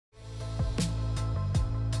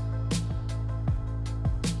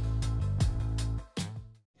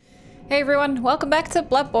Hey everyone, welcome back to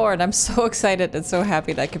Bloodborne. I'm so excited and so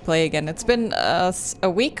happy that I could play again. It's been a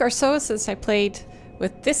week or so since I played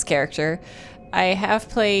with this character. I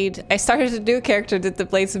started a new character, did the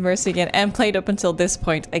Blades of Mercy again, and played up until this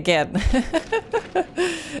point again.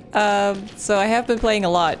 So I have been playing a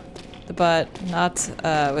lot, but not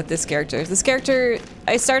with this character. This character,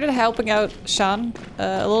 I started helping out Sean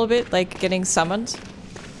a little bit, like getting summoned.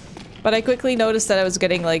 But I quickly noticed that I was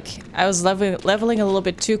getting I was leveling a little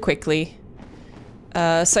bit too quickly.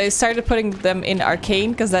 So I started putting them in Arcane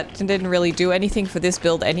because that didn't really do anything for this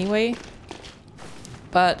build anyway.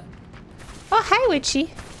 But, oh hi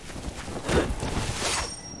Witchy.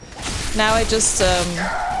 Now I just,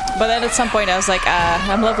 but then at some point I was like,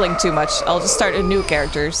 I'm leveling too much. I'll just start a new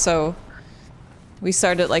character. So we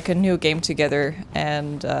started like a new game together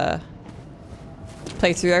and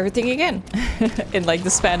play through everything again in like the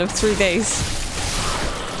span of 3 days.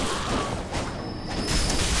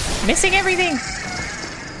 Missing everything!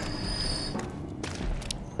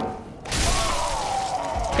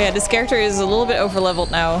 Yeah, this character is a little bit overleveled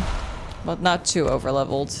now, but not too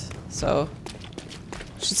overleveled, so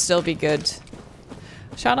should still be good.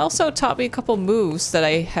 Sean also taught me a couple moves that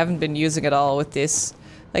I haven't been using at all with this.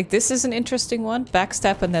 Like this is an interesting one,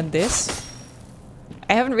 backstep and then this.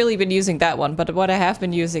 I haven't really been using that one, but what I have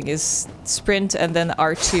been using is sprint and then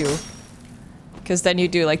R2. Because then you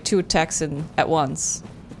do like 2 attacks at once.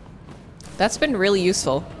 That's been really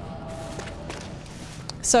useful.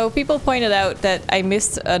 So people pointed out that I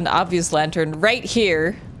missed an obvious lantern right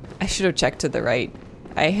here. I should have checked to the right.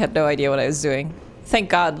 I had no idea what I was doing. Thank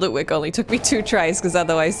God Ludwig only took me 2 tries, because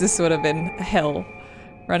otherwise this would have been hell.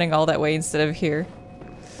 Running all that way instead of here.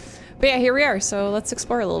 But yeah, here we are, so let's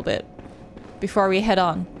explore a little bit before we head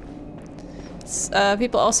on.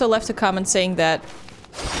 People also left a comment saying that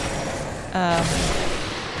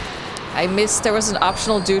I missed there was an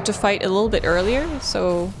optional dude to fight a little bit earlier,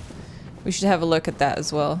 so we should have a look at that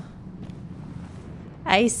as well.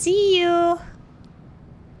 I see you!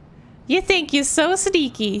 You think you're so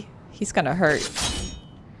sneaky. He's gonna hurt.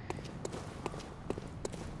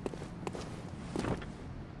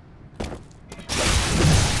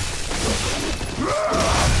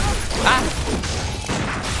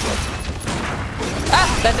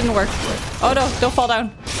 That didn't work. Oh no, don't fall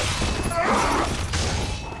down.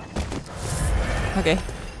 Okay.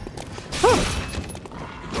 Whew.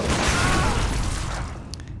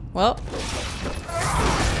 Well.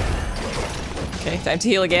 Okay, time to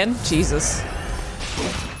heal again. Jesus.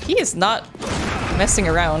 He is not messing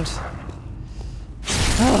around.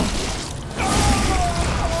 Oh.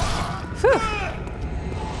 Whew.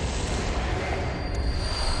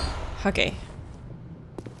 Okay.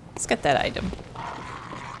 Let's get that item.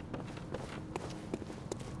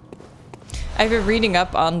 I've been reading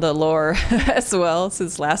up on the lore as well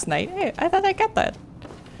since last night. Hey, I thought I got that.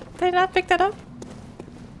 Did I not pick that up?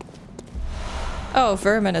 Oh,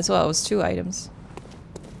 vermin as well. It was 2 items.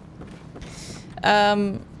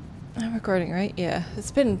 I'm recording, right? Yeah.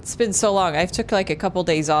 It's been so long. I've took like a couple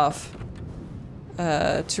days off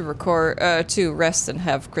to record, to rest and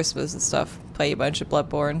have Christmas and stuff. Play a bunch of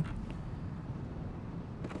Bloodborne.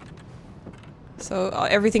 So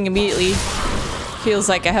everything immediately feels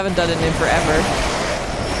like I haven't done it in forever.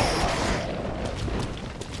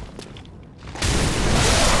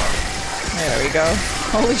 There we go.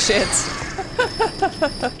 Holy shit.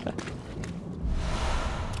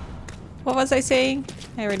 What was I saying?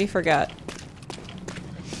 I already forgot.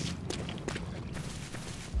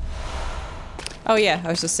 Oh yeah, I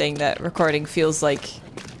was just saying that recording feels like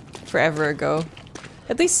forever ago.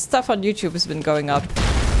 At least stuff on YouTube has been going up.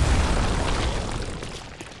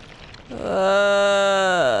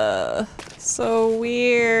 So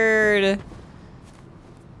weird.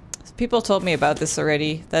 People told me about this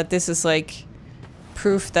already, that this is like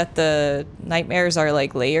proof that the nightmares are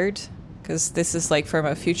like layered, because this is like from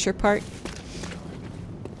a future part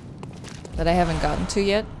that I haven't gotten to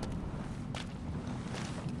yet.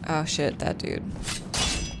 Oh shit, that dude.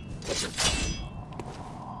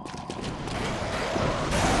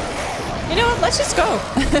 You know what? Let's just go.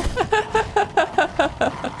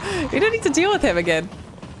 We don't need to deal with him again.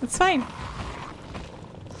 It's fine.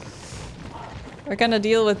 We're gonna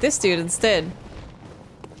deal with this dude instead.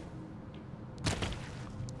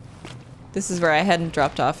 This is where I hadn't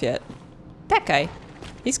dropped off yet. That guy.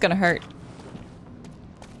 He's gonna hurt.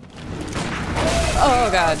 Oh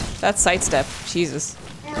god. That's sidestep. Jesus.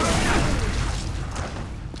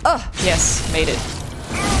 Oh, yes. Made it.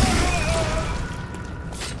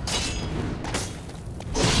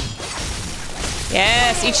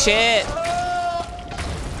 Yes, eat shit.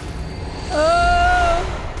 Oh.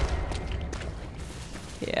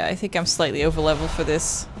 Yeah, I think I'm slightly over leveled for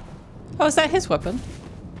this. Oh, is that his weapon?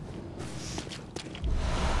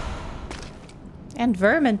 And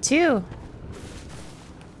vermin too.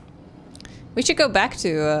 We should go back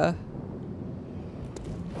to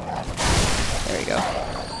there we go.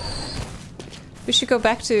 We should go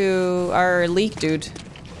back to our leak dude.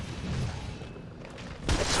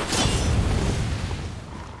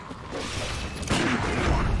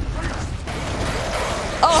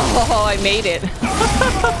 Oh, I made it.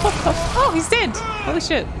 Oh, he's dead. Holy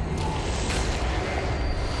shit.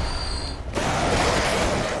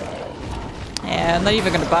 Yeah, I'm not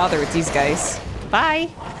even gonna bother with these guys. Bye.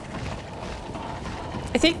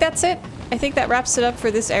 I think that's it. I think that wraps it up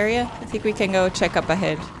for this area. I think we can go check up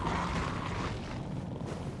ahead.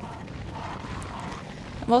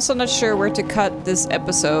 I'm also not sure where to cut this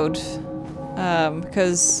episode.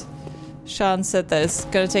 Because Sean said that it's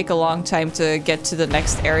gonna take a long time to get to the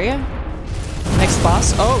next area. Next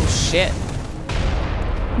boss. Oh, shit.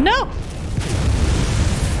 No!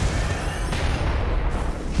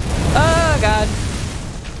 Oh, God.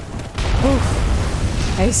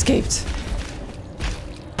 Oof. I escaped.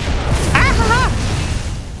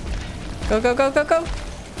 Go, go, go, go, go.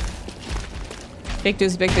 Big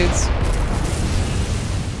dudes, big dudes.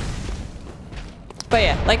 But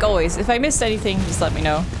yeah, like always, if I missed anything, just let me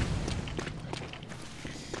know.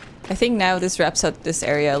 I think now this wraps up this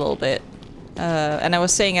area a little bit. And I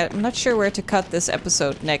was saying I'm not sure where to cut this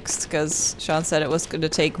episode next, because Sean said it was going to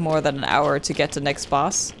take more than an hour to get to the next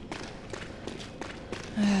boss.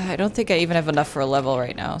 I don't think I even have enough for a level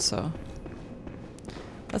right now, so...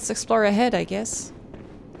 Let's explore ahead, I guess.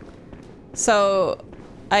 So,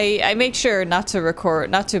 I make sure not to record,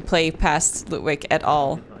 not to play past Ludwig at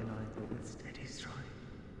all.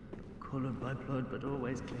 Colored by blood, but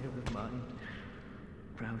always clear of mind.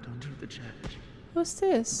 Proud unto the church. What's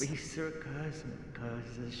this? Beasts are a curse, and a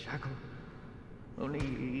curse is a shackle. Only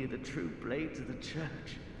ye, the true blades of the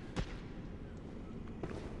church.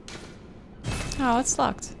 Oh, it's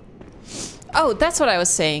locked. Oh, that's what I was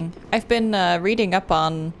saying. I've been reading up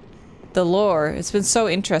on the lore. It's been so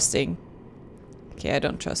interesting. Okay, I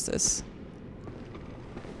don't trust this.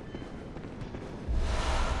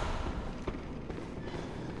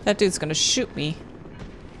 That dude's gonna shoot me.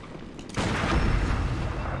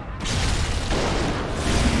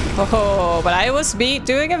 Oh, but I was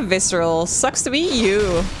doing a visceral. Sucks to be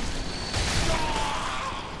you.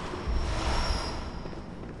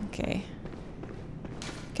 Okay.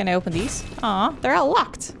 Can I open these? Aw, they're all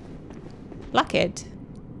locked. Locked.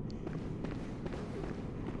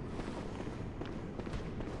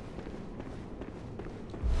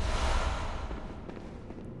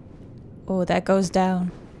 Oh, that goes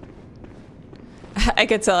down. I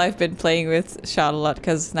can tell I've been playing with Sean a lot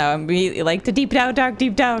because now I'm really like the deep down, dark,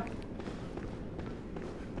 deep down.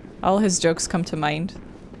 All his jokes come to mind.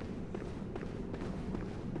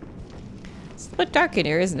 It's a bit dark in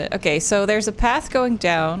here, isn't it? Okay, so there's a path going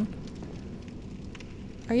down.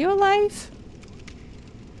 Are you alive?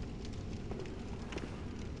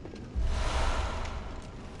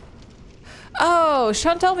 Oh,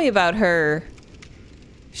 Sean told me about her.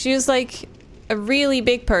 She was like a really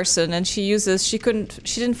big person and she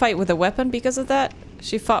didn't fight with a weapon because of that.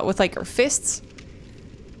 She fought with like her fists.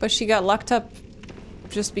 But she got locked up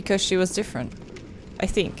just because she was different. I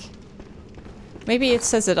think. Maybe it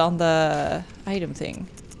says it on the item thing.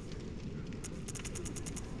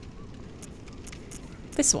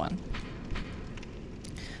 This one.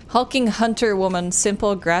 Hulking hunter woman,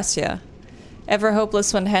 simple Gracia. Ever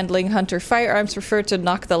hopeless when handling hunter firearms, preferred to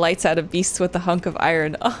knock the lights out of beasts with a hunk of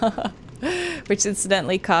iron. Which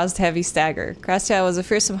incidentally caused heavy stagger. Gracia was a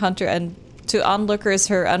fearsome hunter, and to onlookers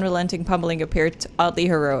her unrelenting pummeling appeared oddly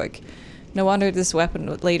heroic. No wonder this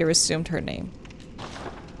weapon later assumed her name.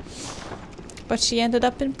 But she ended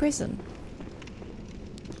up in prison.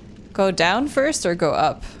 Go down first or go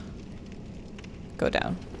up? Go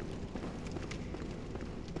down.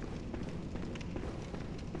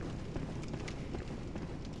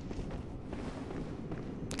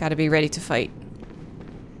 Gotta be ready to fight.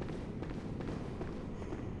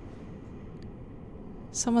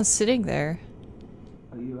 Someone's sitting there.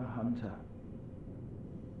 Are you a hunter?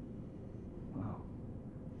 Well,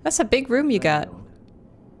 that's a big room you got.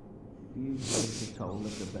 Do you hear the toll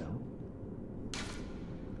of the bell?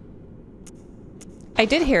 I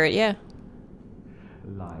did hear it, yeah.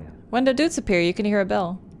 Liar. When the dudes appear, you can hear a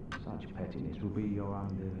bell. Such pettiness will be your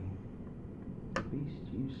undoing. The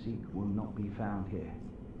beast you seek will not be found here.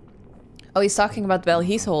 Oh, he's talking about the bell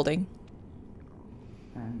he's holding.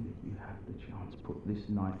 And if you have the chance, put this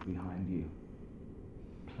knife behind you.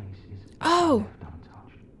 Place is Oh! left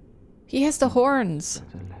untouched. He has the horns.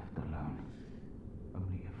 Better left alone.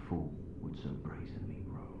 Only a fool would so brazenly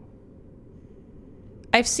roam.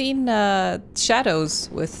 I've seen shadows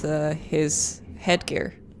with his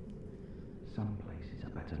headgear. Some places are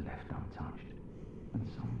better left untouched, and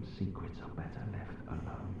some secrets are better left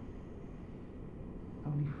alone.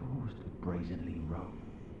 Only fools would brazenly roam.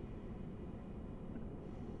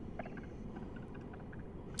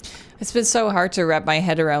 It's been so hard to wrap my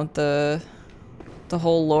head around the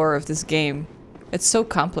whole lore of this game. It's so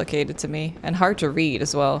complicated to me and hard to read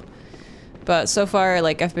as well. But so far,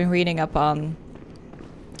 like, I've been reading up on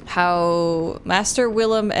how Master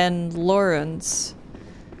Willem and Lawrence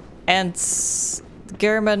and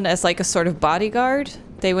Gehrman as like a sort of bodyguard,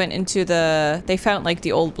 they went into they found like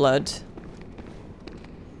the old blood.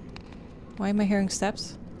 Why am I hearing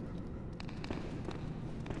steps?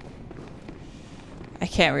 I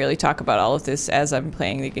can't really talk about all of this as I'm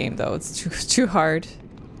playing the game though. It's too hard.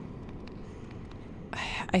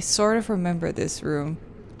 I sort of remember this room.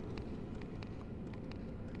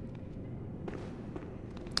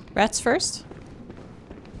 Rats first?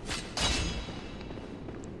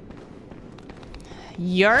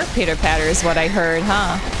 Your pitter-patter is what I heard,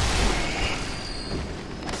 huh?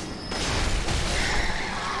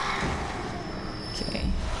 Okay.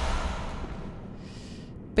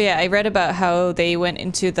 But yeah, I read about how they went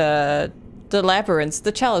into the labyrinths,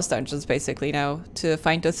 the Chalice dungeons basically now, to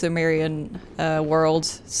find the Sumerian world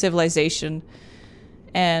civilization.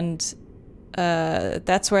 And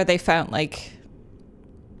that's where they found like...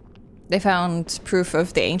 They found proof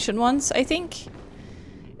of the Ancient Ones, I think.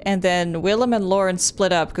 And then Willem and Lawrence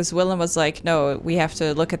split up because Willem was like, no, we have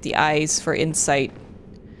to look at the eyes for insight.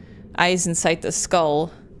 Eyes inside the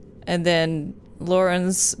skull. And then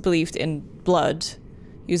Lawrence believed in blood,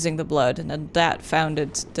 using the blood. And then that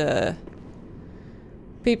founded the...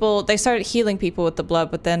 People, they started healing people with the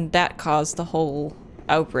blood, but then that caused the whole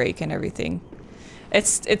outbreak and everything.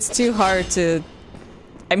 It's too hard to...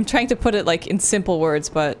 I'm trying to put it like in simple words,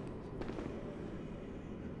 but...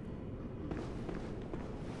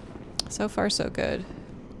 So far, so good.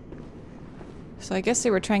 So I guess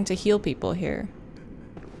they were trying to heal people here.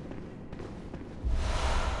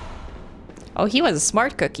 Oh, he was a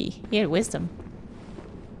smart cookie. He had wisdom.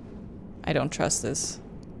 I don't trust this.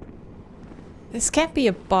 This can't be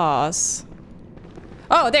a boss.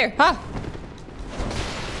 Oh, there! Huh!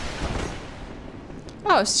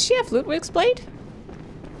 Oh, does she have Ludwig's blade?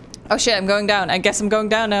 Oh shit, I'm going down. I guess I'm going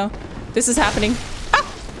down now. This is happening.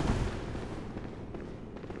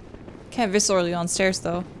 Can't viscerally on stairs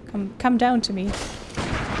though. Come down to me.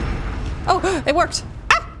 Oh, it worked.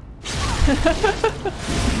 Ah!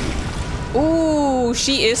 Ooh,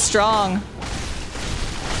 she is strong.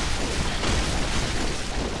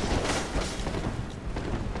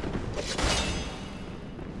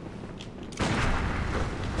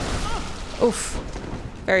 Oof.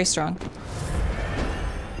 Very strong.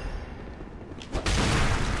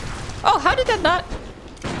 Oh, how did that not...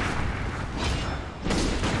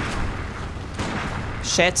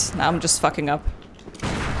 Shit, now I'm just fucking up.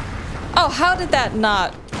 Oh, how did that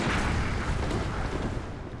not...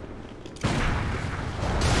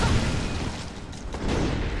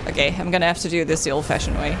 Okay, I'm gonna have to do this the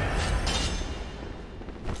old-fashioned way.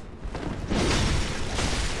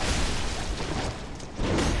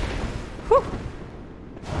 Whew.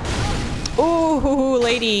 Ooh,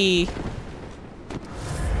 lady.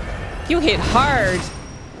 You hit hard.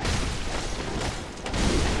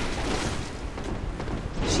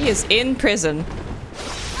 She is in prison.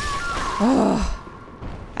 Oh,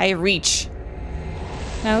 I reach.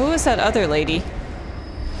 Now, who is that other lady?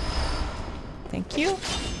 Thank you.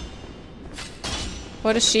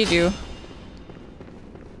 What does she do?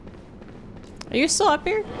 Are you still up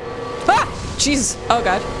here? Ah! Jesus. Oh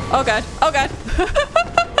god. Oh god. Oh god.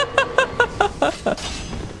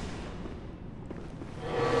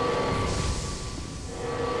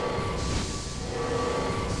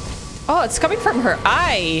 Oh, it's coming from her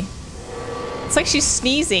eye. It's like she's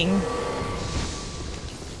sneezing.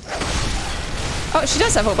 Oh, she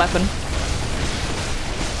does have a weapon.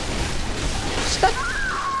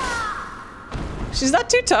 She's not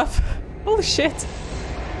too tough. Holy shit.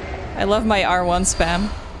 I love my R1 spam.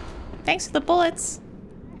 Thanks for the bullets.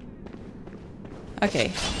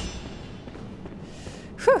 Okay.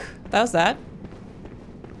 Whew, that was that.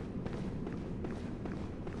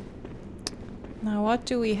 Now what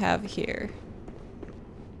do we have here?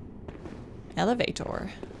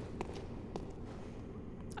 Elevator.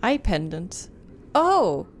 Eye pendant.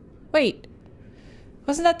 Oh! Wait.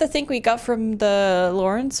 Wasn't that the thing we got from the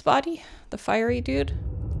Lawrence body? The fiery dude?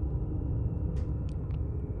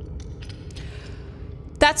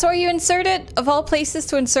 That's where you insert it? Of all places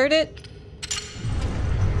to insert it?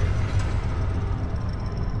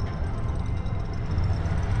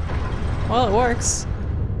 Well, it works.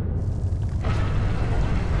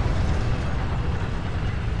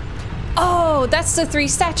 Oh, that's the 3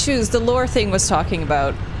 statues the lore thing was talking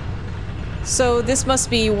about. So this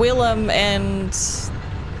must be Willem and...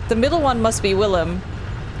 the middle one must be Willem.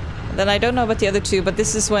 Then I don't know about the other 2, but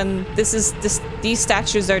this is when... these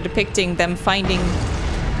statues are depicting them finding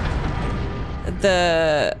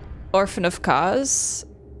the Orphan of Kos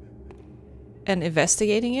and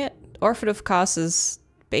investigating it. Orphan of Kos's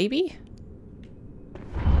baby?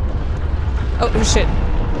 Oh, shit.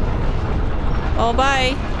 Oh,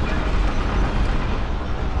 bye.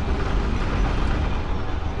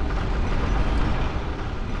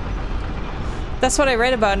 That's what I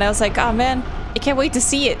read about, and I was like, oh man, I can't wait to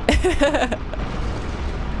see it.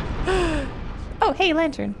 Oh, hey,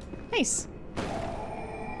 lantern. Nice.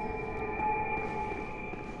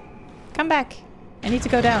 Come back. I need to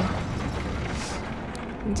go down.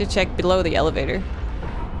 I need to check below the elevator.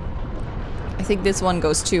 I think this one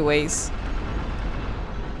goes 2 ways.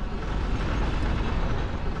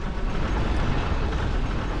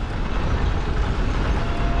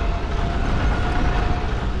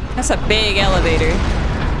 That's a big elevator.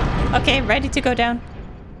 Okay, ready to go down.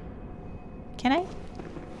 Can I?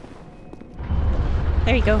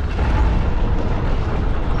 There you go.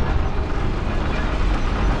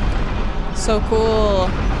 So cool.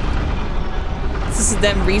 This is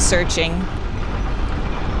them researching.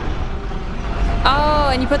 Oh,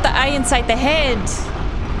 and you put the eye inside the head.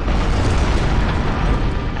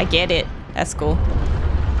 I get it. That's cool.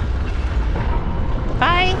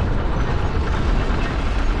 Bye.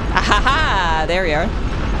 Ahaha! There we are.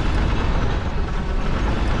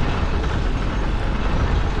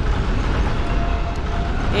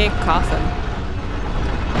 Big coffin.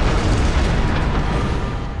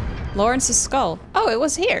 Lawrence's skull. Oh, it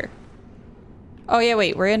was here. Oh yeah,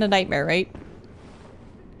 wait. We're in a nightmare, right?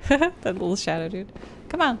 That little shadow dude.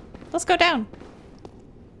 Come on. Let's go down.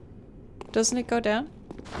 Doesn't it go down?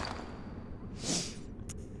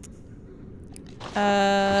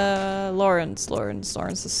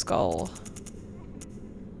 Lawrence's skull.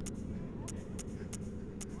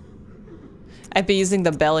 I've been using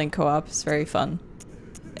the bell in co-op. It's very fun.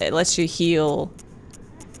 It lets you heal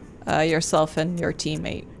yourself and your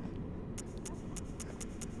teammate.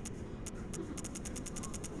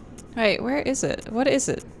 Wait, where is it? What is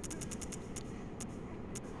it?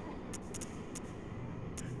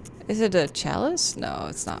 Is it a chalice? No,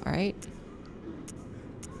 it's not, right?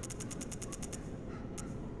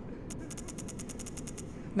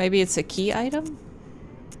 Maybe it's a key item?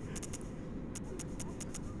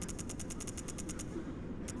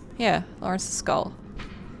 Yeah, Lawrence's skull.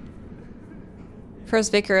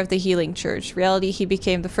 First vicar of the Healing Church. Reality, he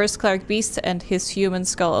became the first cleric beast, and his human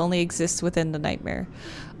skull only exists within the nightmare.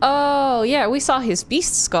 Oh, yeah, we saw his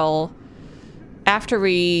beast skull after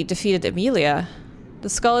we defeated Emilia. The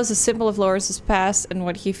skull is a symbol of Lawrence's past and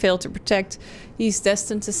what he failed to protect. He's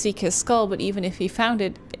destined to seek his skull, but even if he found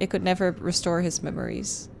it, it could never restore his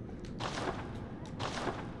memories.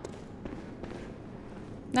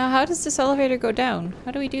 Now, how does this elevator go down?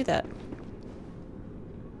 How do we do that?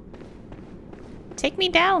 Take me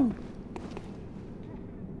down!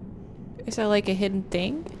 Is there like a hidden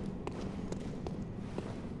thing?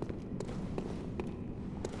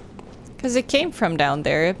 Because it came from down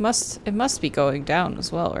there. It must be going down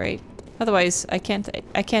as well, right? Otherwise, I can't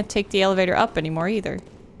take the elevator up anymore either.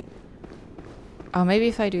 Oh, maybe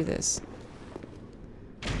if I do this.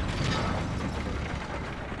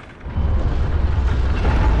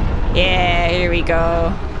 Yeah, here we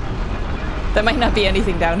go. There might not be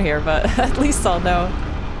anything down here, but at least I'll know.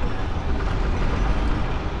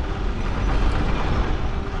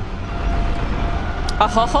 Oh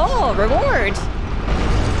ho ho! Reward!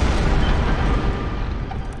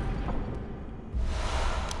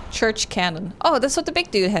 Church cannon. Oh, that's what the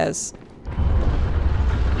big dude has.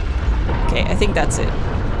 Okay, I think that's it.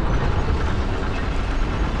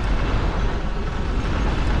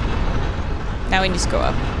 Now we just go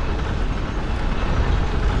up.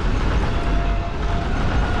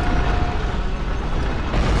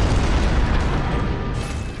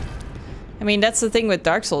 I mean, that's the thing with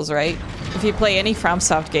Dark Souls, right? If you play any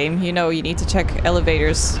FromSoft game, you know you need to check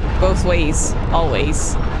elevators both ways,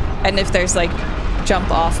 always. And if there's like jump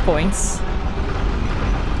off points.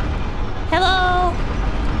 Hello!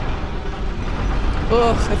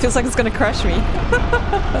 Oh, it feels like it's gonna crush me.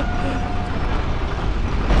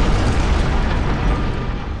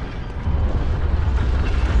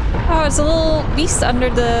 Oh, it's a little beast under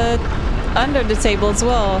the under the table as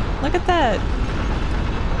well. Look at that.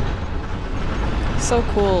 So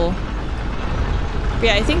cool. But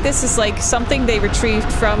yeah, I think this is like something they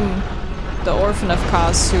retrieved from the Orphan of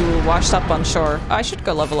Kos who washed up on shore. Oh, I should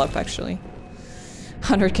go level up actually.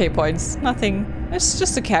 100k points. Nothing. It's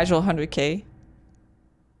just a casual 100k.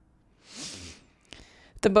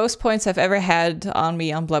 The most points I've ever had on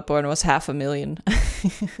me on Bloodborne was 500,000.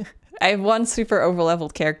 I have one super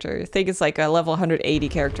overleveled character. I think it's like a level 180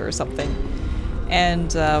 character or something.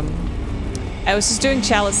 And I was just doing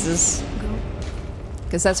chalices.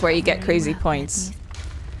 Because that's where you get crazy points.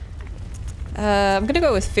 I'm gonna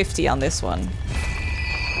go with 50 on this one.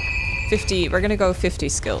 50, we're gonna go 50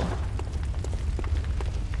 skill.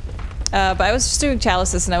 But I was just doing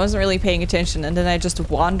chalices and I wasn't really paying attention, and then I just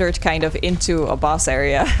wandered kind of into a boss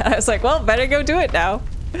area. I was like, well, better go do it now.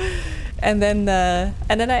 And then I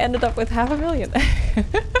ended up with 500,000.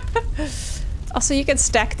 Also, you can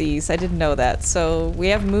stack these. I didn't know that. So we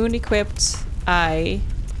have Moon equipped, Eye,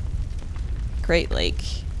 Great Lake,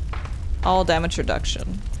 all damage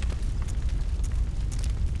reduction.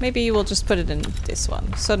 Maybe we'll just put it in this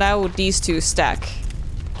one. So now these two stack,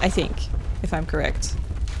 I think, if I'm correct.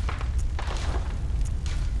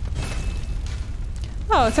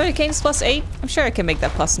 Oh, 30 canes plus 8? I'm sure I can make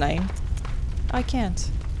that plus 9. I can't.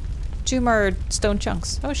 2 more stone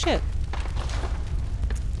chunks. Oh shit.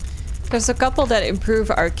 There's a couple that improve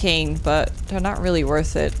arcane, but they're not really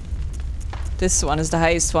worth it. This one is the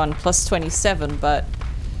highest one, plus 27, but...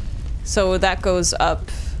 So that goes up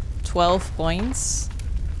 12 points.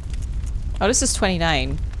 Oh, this is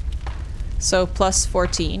 29. So plus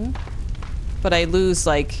 14. But I lose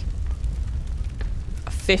like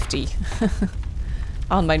 50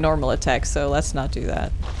 on my normal attack, so let's not do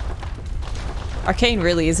that. Arcane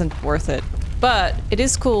really isn't worth it. But it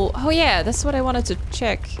is cool. Oh yeah, that's what I wanted to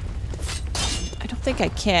check. I don't think I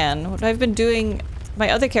can. What I've been doing... My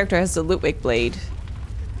other character has the Ludwig blade.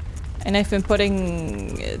 And I've been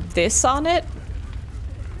putting this on it.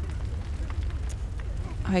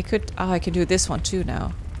 I could do this one too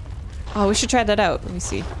now. Oh, we should try that out. Let me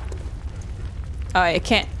see. Oh, I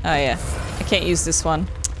can't. Oh yeah, I can't use this one.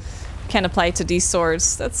 Can't apply it to these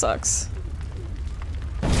swords. That sucks.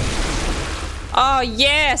 Oh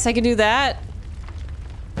yes, I can do that.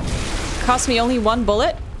 Cost me only 1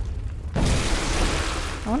 bullet.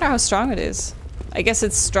 I wonder how strong it is. I guess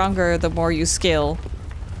it's stronger the more you scale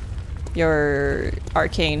your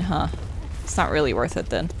arcane, huh? It's not really worth it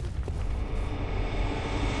then.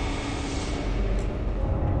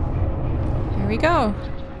 Here we go.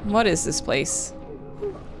 What is this place?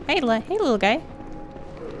 Hey, hey little guy.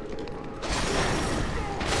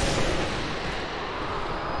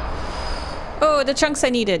 Oh, the chunks I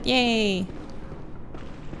needed. Yay.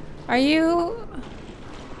 Are you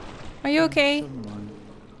okay?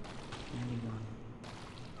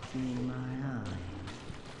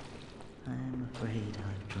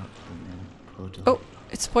 Oh,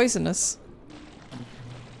 it's poisonous.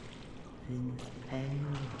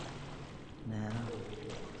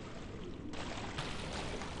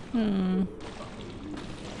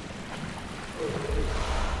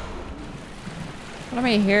 What am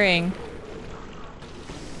I hearing?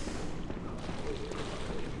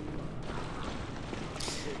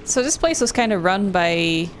 So this place was kind of run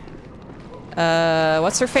by...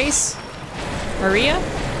 what's her face? Maria?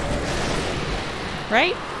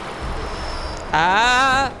 Right?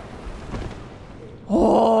 Ah!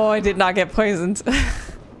 Oh, I did not get poisoned.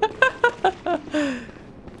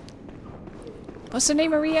 What's her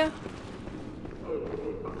name, Maria?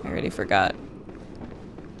 I already forgot.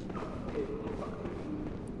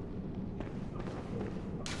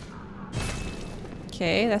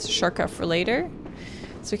 Okay, that's a shortcut for later.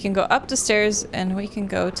 So we can go up the stairs and we can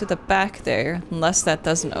go to the back there, unless that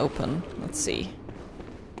doesn't open. Let's see.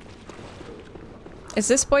 Is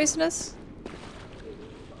this poisonous?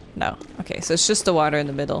 No. Okay, so it's just the water in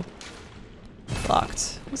the middle.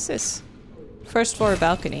 Locked. What's this? First floor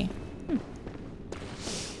balcony.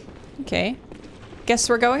 Okay. Guess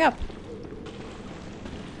we're going up.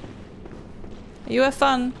 You have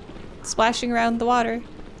fun splashing around the water.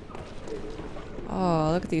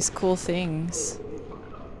 Oh, look at these cool things.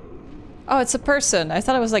 Oh, it's a person. I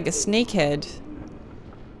thought it was like a snake head.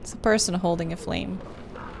 It's a person holding a flame.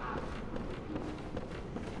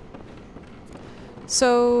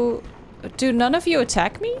 So, do none of you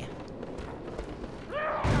attack me?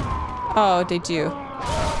 Oh, they do.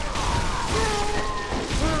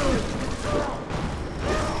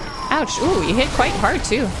 Ouch. Ooh, you hit quite hard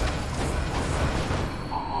too.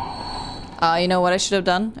 You know what I should have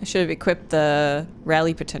done? I should have equipped the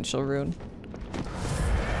rally potential rune.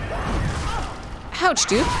 Ouch,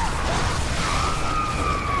 dude.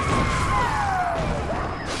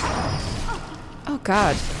 Oh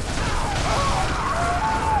god.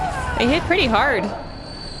 They hit pretty hard.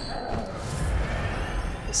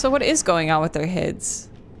 So what is going on with their heads?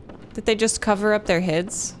 Did they just cover up their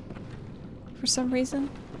heads? For some reason?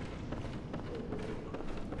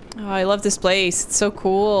 Oh, I love this place. It's so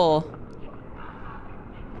cool.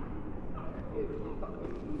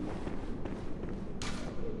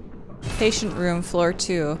 Patient room, floor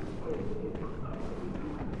 2.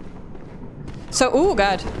 So, oh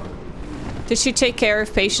god. Did she take care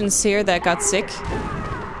of patients here that got sick?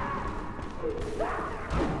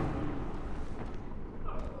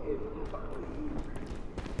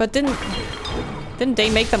 But didn't they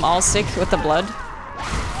make them all sick with the blood?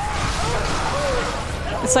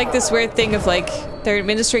 It's like this weird thing of like, they're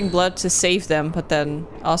administering blood to save them, but then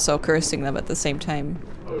also cursing them at the same time.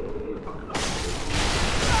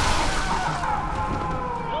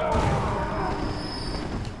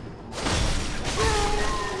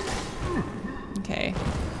 Okay.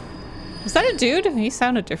 Was that a dude? He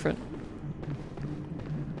sounded different.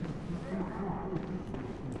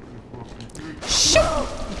 Shoot!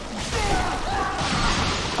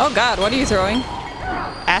 Oh god, what are you throwing?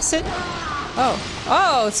 Acid? Oh.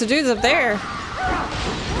 Oh, it's the dudes up there.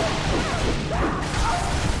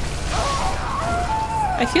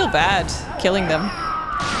 I feel bad killing them.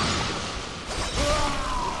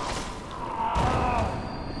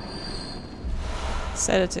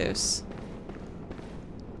 Sedatives.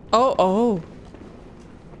 Oh, oh.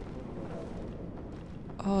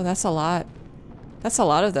 Oh, that's a lot. That's a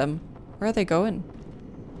lot of them. Where are they going?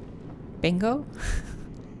 Bingo?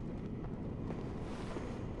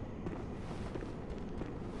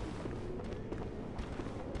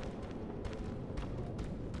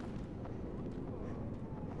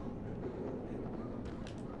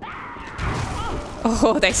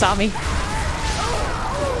 Oh, they saw me.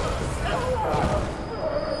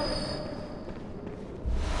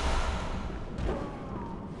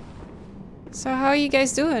 So how are you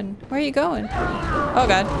guys doing? Where are you going? Oh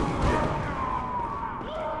god.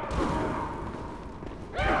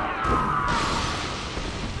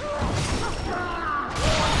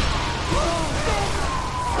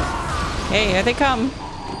 Hey, here they come.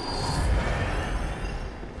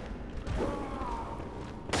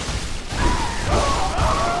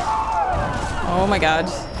 Oh my god.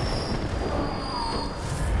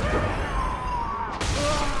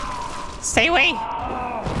 Stay away!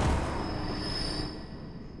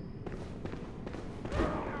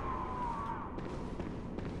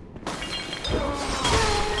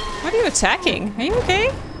 What are you attacking? Are you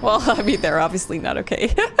okay? Well, I mean, they're obviously not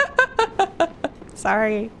okay.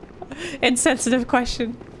 Sorry. Insensitive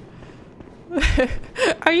question.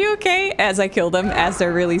 Are you okay? As I kill them, as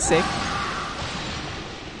they're really sick.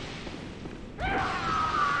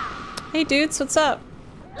 Hey dudes, what's up?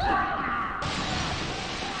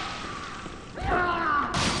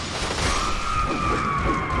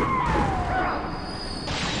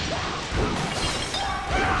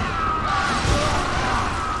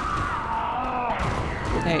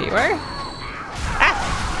 There you are. Ah!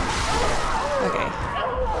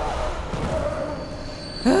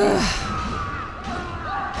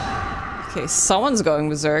 Okay. Okay, someone's going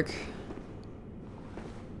berserk.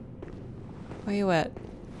 Where you at?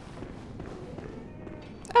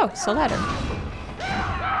 Oh, it's a ladder.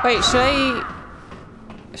 Wait, should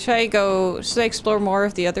I explore more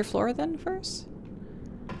of the other floor then first?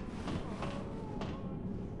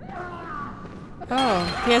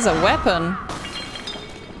 Oh, he has a weapon.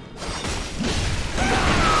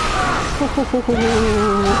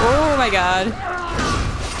 Oh my god.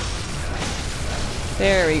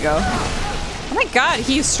 There we go. Oh my god,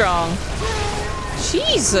 he's strong.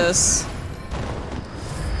 Jesus.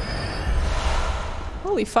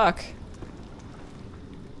 Holy fuck.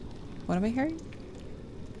 What am I hearing?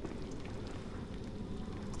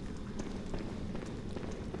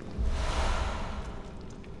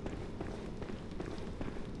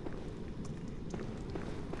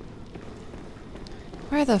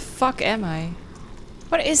 Where the fuck am I?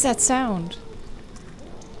 What is that sound?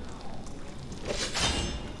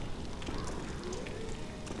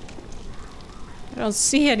 I don't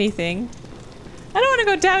see anything. I don't want to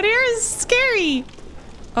go down here. It's scary.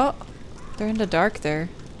 Oh, they're in the dark there.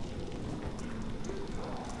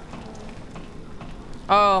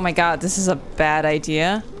 Oh my god, this is a bad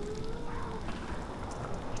idea.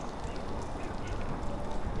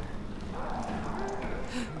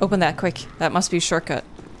 Open that quick. That must be a shortcut.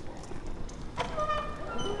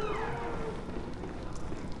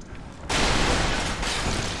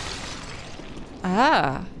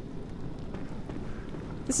 Ah.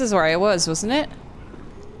 This is where I was, wasn't it?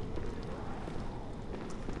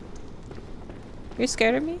 You're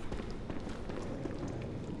scared of me?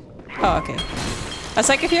 Oh, okay. I was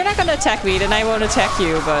like, if you're not gonna attack me, then I won't attack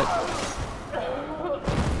you, but...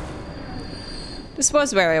 This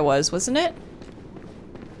was where I was, wasn't it?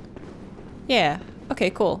 Yeah.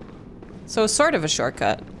 Okay, cool. So sort of a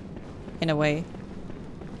shortcut. In a way.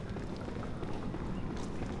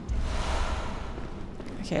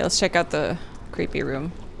 Okay, let's check out the creepy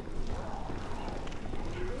room.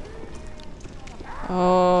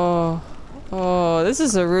 Oh. Oh, this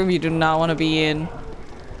is a room you do not want to be in.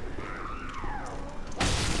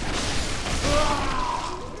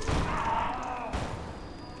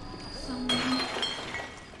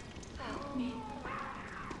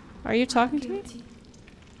 Are you talking to me?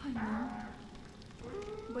 I know.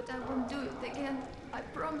 But I won't do it again. I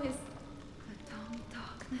promise. The dumb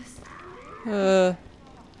darkness.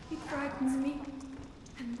 It frightens me.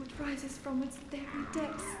 And what rises from its very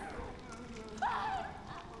depths.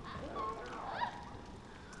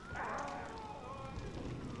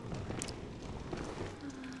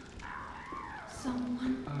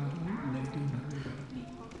 Someone. Lady Maria.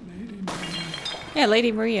 Lady Maria. Yeah,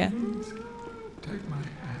 Lady Maria. Please, take my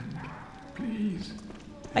hand. Please.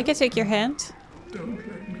 I can take your hand. Don't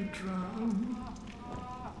let me drown.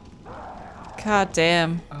 God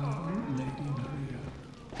damn. Lady Maria.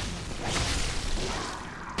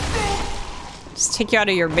 Just take you out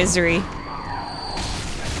of your misery.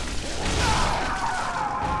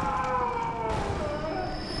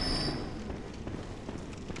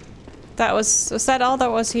 That was that all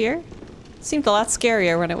that was here? It seemed a lot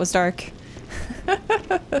scarier when it was dark.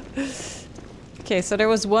 Okay, so there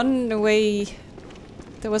was one way.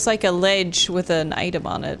 There was like a ledge with an item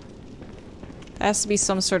on it. There has to be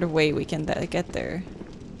some sort of way we can get there.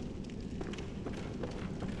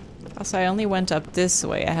 Also, I only went up this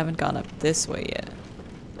way. I haven't gone up this way yet.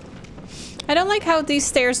 I don't like how these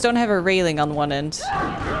stairs don't have a railing on one end.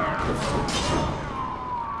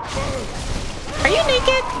 Are you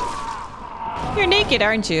naked? You're naked,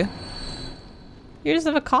 aren't you? You just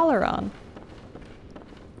have a collar on.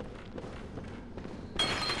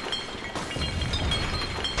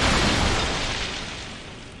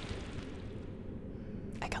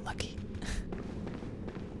 I got lucky.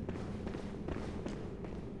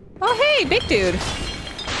 Oh, hey, big dude.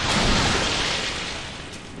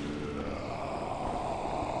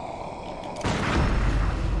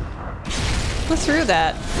 Who threw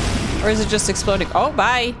that? Or is it just exploding? Oh,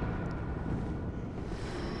 bye.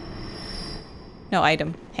 No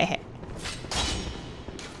item. Hehe.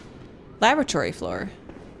 Laboratory floor.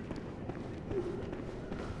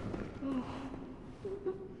 Oh.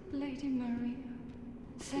 Lady Maria,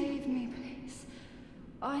 save me, please.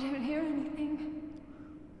 I don't hear anything.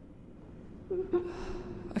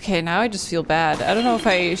 Okay, now I just feel bad. I don't know if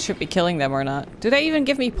I should be killing them or not. Did they even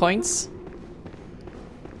give me points?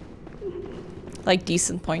 Like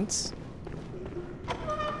decent points?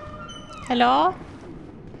 Hello?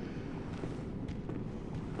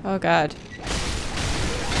 Oh god.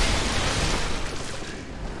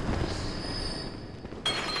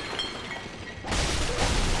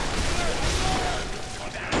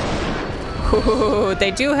 Ooh, they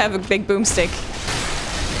do have a big boomstick.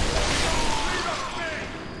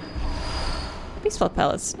 Baseball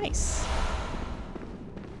pellets, nice.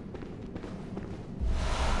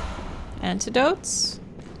 Antidotes?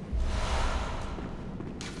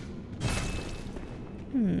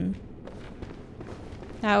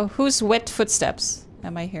 Now, whose wet footsteps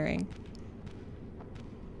am I hearing?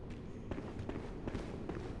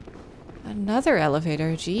 Another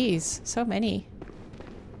elevator, jeez, so many.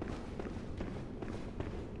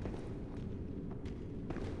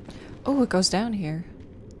 Oh, it goes down here.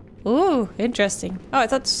 Ooh, interesting. Oh, I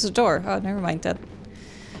thought this was a door. Oh, never mind that.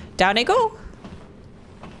 Down I go.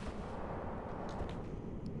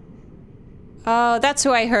 Oh, that's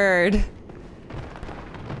who I heard.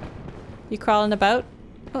 You crawling about?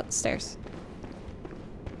 Oh, stairs.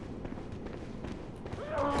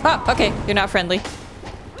 Oh, okay. You're not friendly.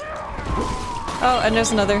 Oh, and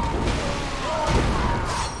there's another.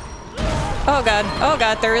 Oh god. Oh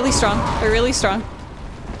god, they're really strong. They're really strong.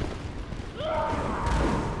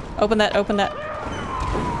 Open that, open that.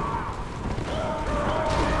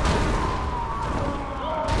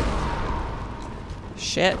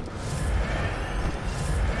 Shit.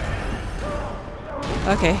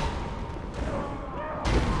 Okay.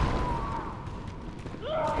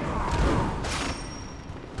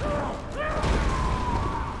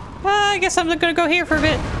 I guess I'm gonna go here for a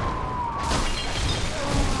bit.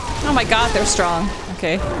 Oh my god, they're strong.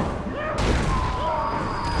 Okay.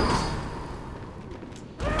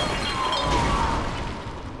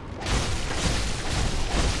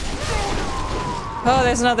 Oh,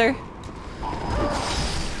 there's another.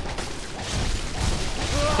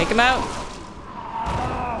 Take him out.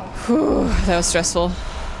 Whew, that was stressful.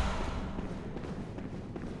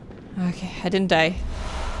 Okay, I didn't die.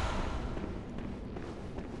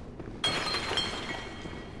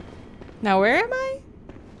 Now where am I?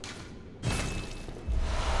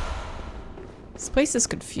 This place is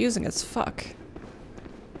confusing as fuck.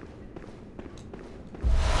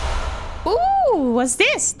 Ooh, what's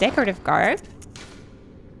this? Decorative garb?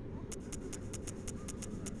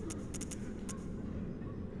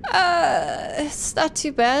 It's not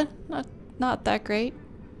too bad. Not that great.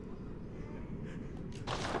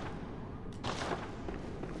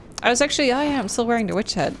 I was actually, oh yeah, I'm still wearing the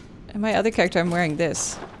witch head. And my other character, I'm wearing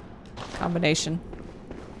this combination.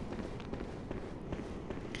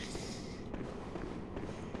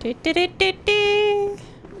 Should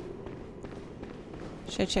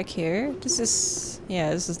I check here? This is,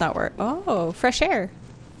 yeah, this is not where, oh, fresh air.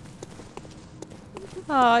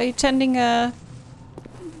 Oh, you're tending a...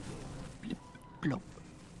 Blop.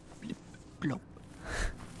 Blip, blop.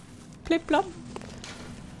 Blip blop.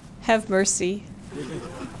 Have mercy.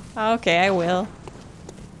 Okay, I will.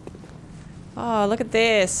 Oh, look at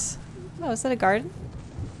this. Oh, is that a garden?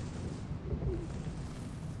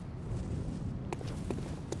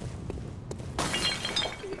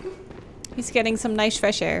 He's getting some nice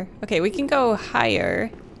fresh air. Okay, we can go higher.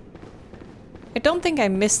 I don't think I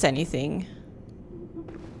missed anything.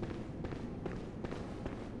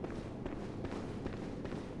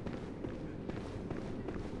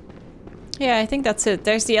 Yeah, I think that's it.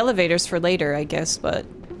 There's the elevators for later, I guess, but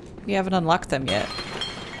we haven't unlocked them yet.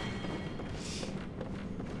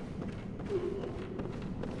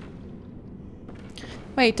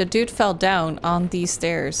 Wait, the dude fell down on these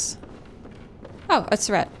stairs. Oh, it's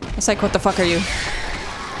a rat. It's like, what the fuck are you?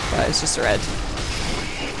 But it's just a rat.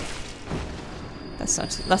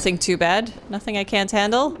 That's nothing too bad. Nothing I can't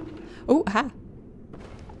handle. Oh, ha!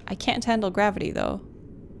 I can't handle gravity, though.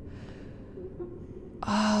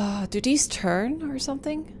 Ah, do these turn or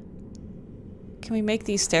something? Can we make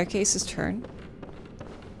these staircases turn?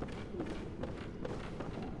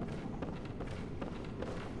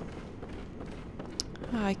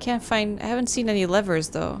 Oh, I can't find... I haven't seen any levers,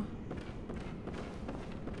 though.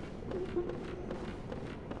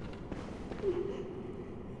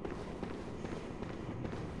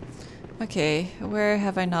 Okay, where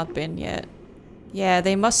have I not been yet? Yeah,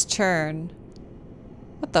 they must turn.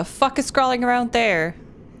 What the fuck is crawling around there?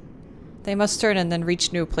 They must turn and then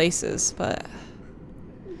reach new places, but...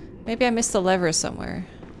 maybe I missed a lever somewhere.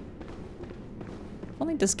 If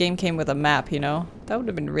only this game came with a map, you know? That would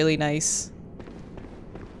have been really nice.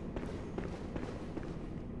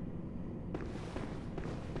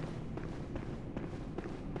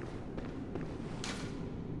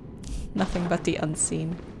 Nothing but the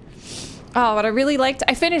unseen. Oh, what I really liked,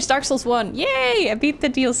 I finished Dark Souls 1. Yay! I beat the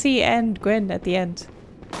DLC and Gwen at the end.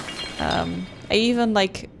 I even,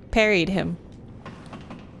 like, parried him.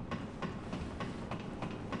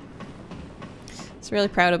 I was really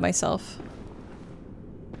proud of myself.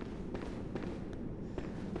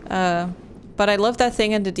 But I love that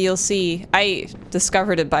thing in the DLC. I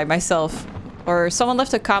discovered it by myself. Or someone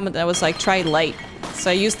left a comment that was like, try light. So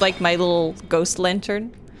I used, like, my little ghost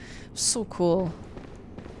lantern. So cool.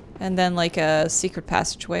 And then, like, a secret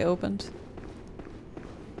passageway opened.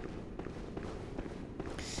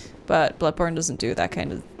 But Bloodborne doesn't do that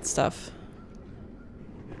kind of stuff.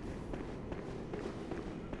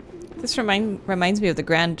 This reminds me of the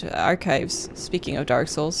Grand Archives, speaking of Dark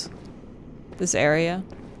Souls. This area.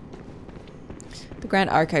 The Grand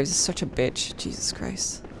Archives is such a bitch, Jesus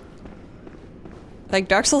Christ. Like,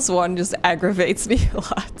 Dark Souls 1 just aggravates me a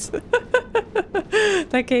lot.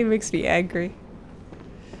 That game makes me angry.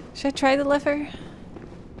 Should I try the lever?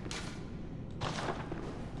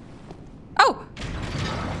 Oh!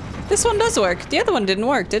 This one does work. The other one didn't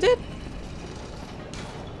work, did it?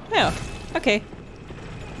 Oh, okay.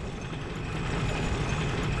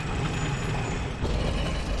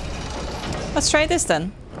 Let's try this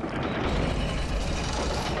then.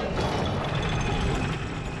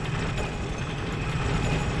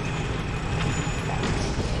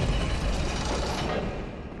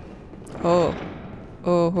 Oh.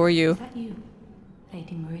 Oh, who are you? Is that you,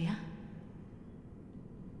 Lady Maria?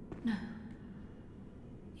 No.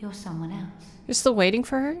 You're someone else. You're still waiting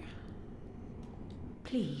for her?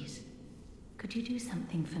 Please, could you do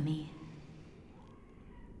something for me?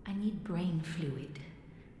 I need brain fluid.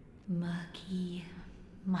 Murky,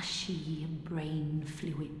 mushy brain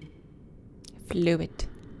fluid. Fluid.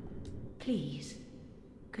 Please,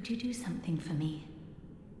 could you do something for me?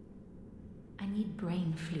 I need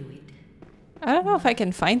brain fluid. I don't know if I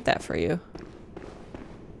can find that for you.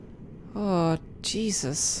 Oh,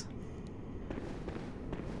 Jesus.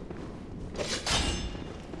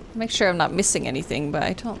 Make sure I'm not missing anything, but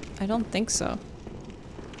I don't think so.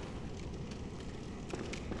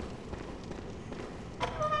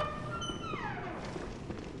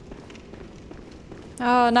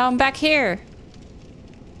 Oh, now I'm back here.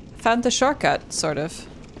 Found the shortcut, sort of.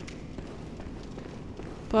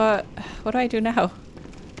 But what do I do now?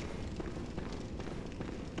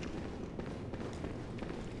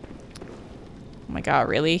 Oh my god,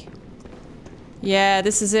 really? Yeah,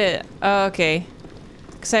 this is it. Oh, okay.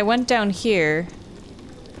 Because I went down here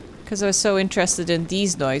because I was so interested in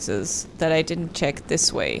these noises that I didn't check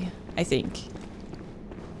this way, I think.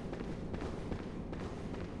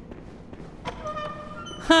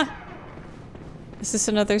 Huh. Is this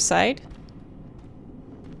another side?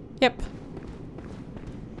 Yep.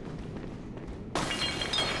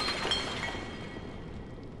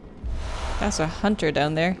 That's a hunter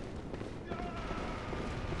down there.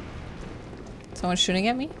 Someone shooting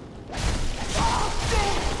at me?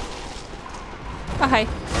 Oh, hi.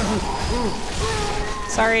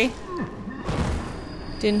 Sorry.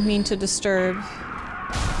 Didn't mean to disturb.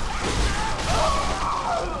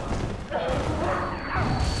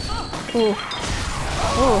 Ooh.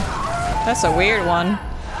 Ooh. That's a weird one.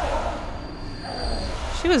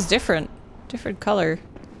 She was different. Different color.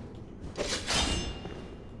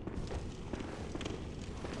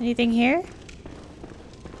 Anything here?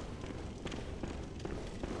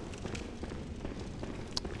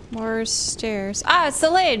 More stairs. Ah, it's the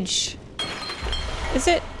ledge! Is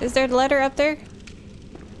it? Is there a letter up there?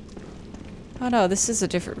 Oh no, this is a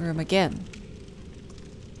different room again.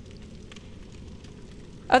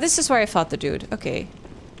 Oh, this is where I fought the dude. Okay.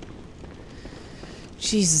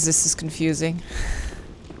 Jesus, this is confusing.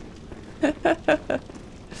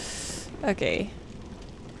 Okay.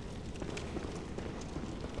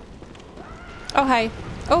 Oh, hi.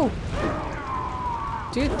 Oh!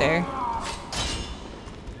 Dude there.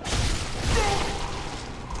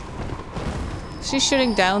 She's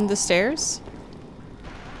shooting down the stairs?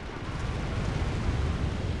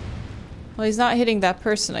 Well, he's not hitting that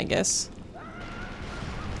person, I guess.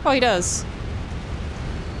 Oh, he does.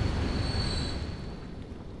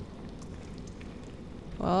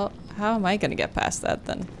 Well, how am I gonna get past that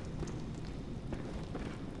then?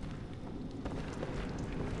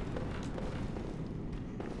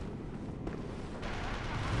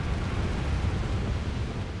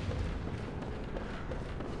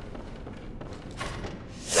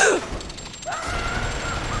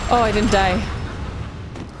 Oh, I didn't die.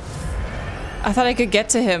 I thought I could get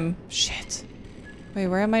to him. Shit. Wait,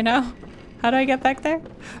 where am I now? How do I get back there?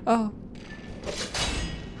 Oh.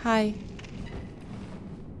 Hi.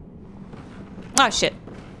 Ah, shit.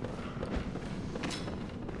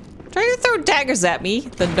 Trying to throw daggers at me.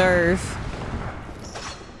 The nerve.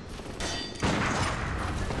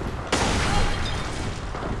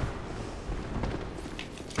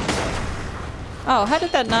 Oh, how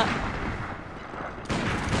did that not...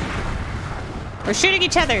 We're shooting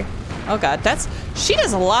each other. Oh god, that's... She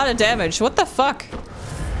does a lot of damage. What the fuck?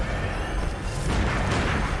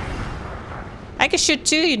 I could shoot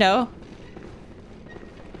too, you know.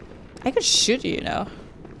 I could shoot you, you know.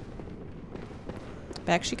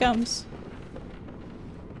 Back she comes.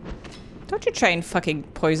 Don't you try and fucking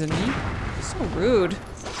poison me. So rude.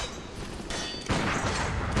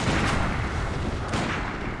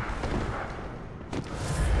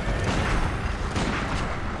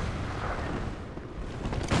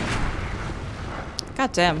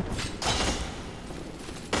 God damn.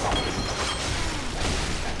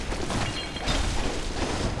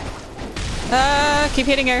 Keep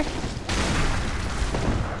hitting her.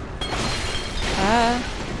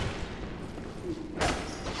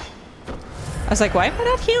 I was like, why am I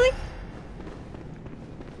not healing?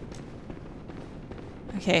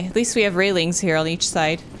 Okay, at least we have railings here on each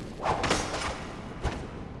side.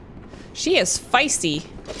 She is feisty.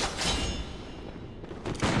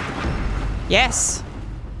 Yes.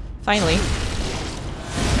 Finally.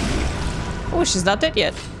 Oh, she's not dead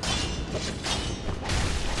yet.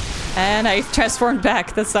 And I transformed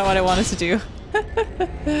back. That's not what I wanted to do.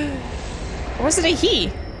 Or was it a he?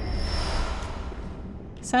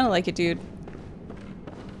 Sounded like a dude.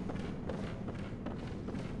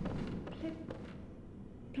 Plip,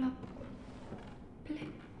 plop, plip,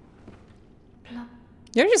 plop,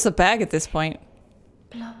 You're just a bag at this point.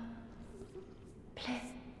 plop, plip,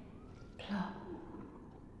 plop,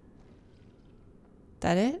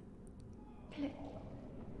 That it? plip.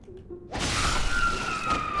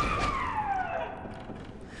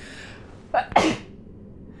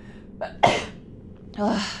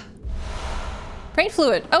 Ugh. Brain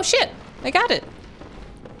fluid. Oh shit! I got it.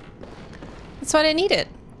 That's what I needed.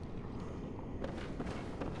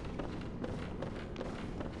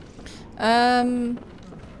 I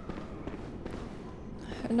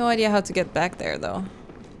have no idea how to get back there though.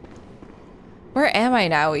 Where am I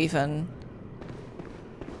now even?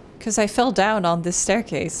 Because I fell down on this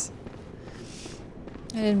staircase.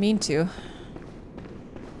 I didn't mean to.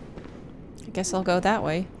 I guess I'll go that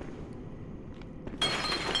way.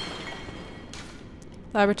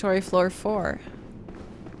 Laboratory floor 4.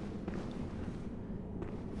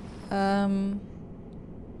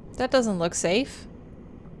 That doesn't look safe.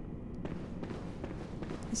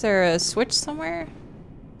 Is there a switch somewhere?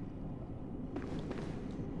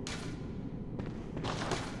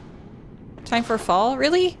 Time for fall?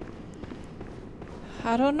 Really?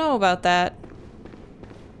 I don't know about that.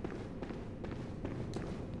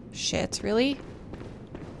 Shit, really?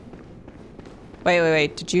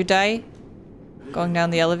 Wait. Did you die? Going down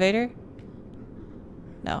the elevator?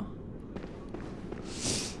 No.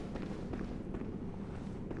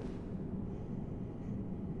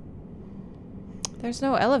 There's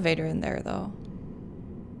no elevator in there, though.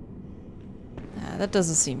 Nah, that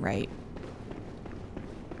doesn't seem right.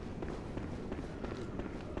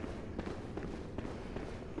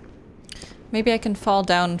 Maybe I can fall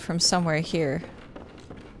down from somewhere here.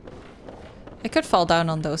 I could fall down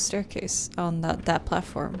on those staircase, on that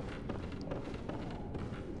platform.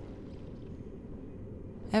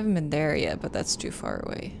 I haven't been there yet, but that's too far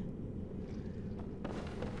away.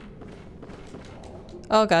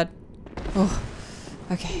 Oh god. Oh.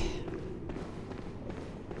 Okay.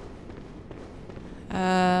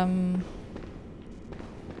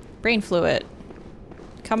 Brain fluid.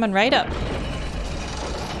 Coming right up.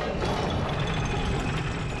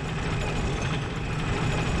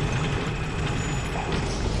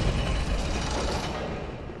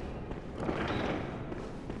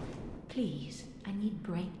 Please, I need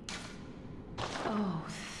brain. Oh,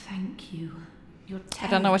 thank you. You're I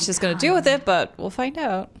don't know what she's gonna do with it, but we'll find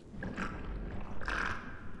out.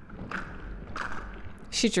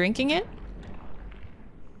 Is she drinking it?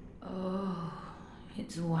 Oh,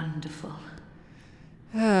 it's wonderful.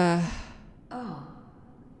 The Oh,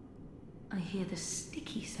 I hear the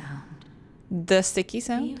sticky sound. sticky Do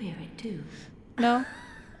sound? you hear it too? No.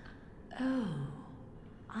 Oh,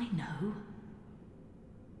 I know.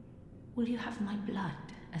 Will you have my blood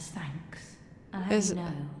as thanks? I'll have you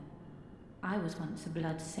know, I was once a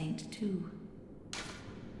blood saint too.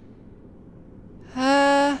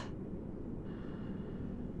 That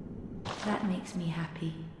makes me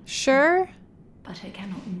happy. Sure. But I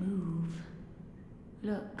cannot move.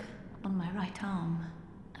 Look, on my right arm.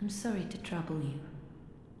 I'm sorry to trouble you.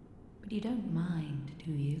 But you don't mind,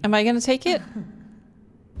 do you? Am I gonna take it?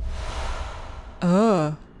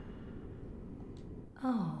 Oh.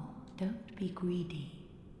 Oh, don't be greedy.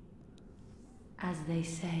 As they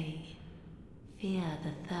say, fear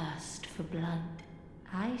the thirst for blood.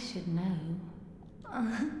 I should know.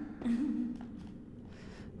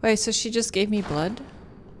 Wait, so she just gave me blood?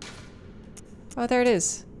 Oh, there it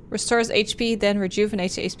is. Restores HP, then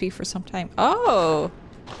rejuvenates HP for some time. Oh!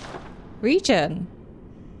 Regen.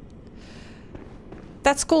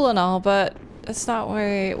 That's cool and all, but that's not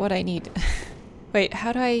what I need. Wait,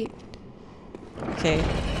 how do I... Okay.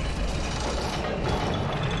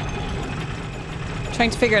 Trying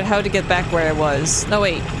to figure out how to get back where I was. No,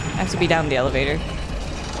 wait. I have to be down the elevator.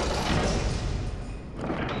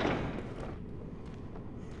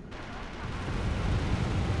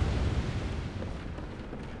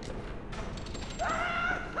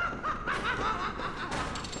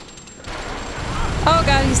 Oh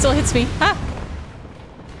god, he still hits me. Ah!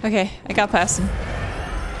 Okay, I got past him.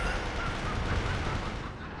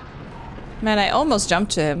 Man, I almost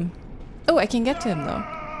jumped to him. Oh, I can get to him though.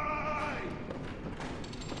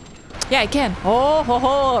 Yeah, I can. Oh, ho,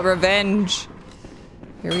 ho, revenge.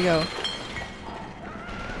 Here we go.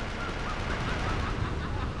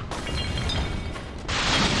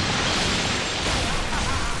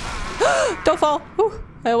 Don't fall. Whew,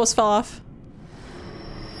 I almost fell off.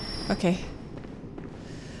 Okay.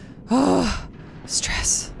 Oh,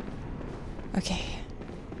 stress. Okay.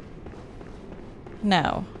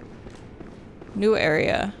 Now. New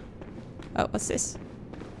area. Oh, what's this?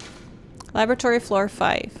 Laboratory floor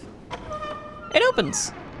 5. It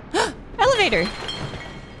opens. Elevator.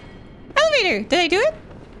 Elevator. Did I do it?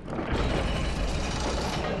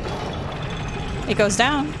 It goes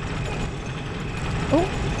down. Oh,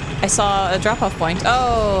 I saw a drop-off point.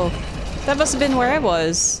 Oh, that must have been where I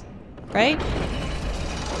was, right?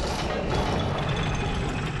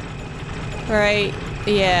 Right.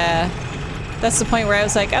 Yeah. That's the point where I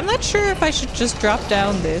was like, I'm not sure if I should just drop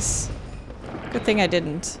down this. Good thing I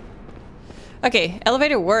didn't. Okay,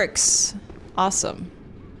 elevator works. Awesome.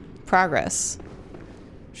 Progress.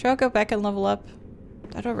 Should I go back and level up?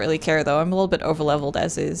 I don't really care though. I'm a little bit over-leveled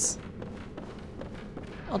as is.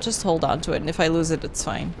 I'll just hold on to it, and if I lose it, it's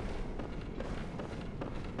fine.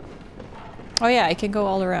 Oh yeah, I can go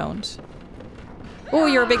all around. Oh,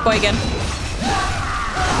 you're a big boy again.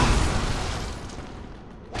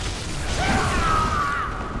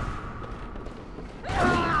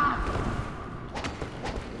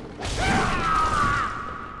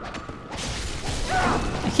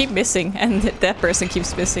 I keep missing, and that person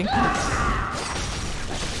keeps missing.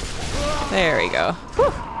 There we go.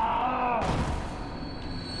 Whew.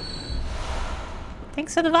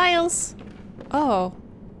 Thanks for the vials. Oh.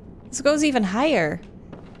 This goes even higher.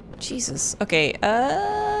 Jesus. Okay,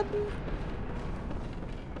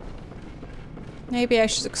 maybe I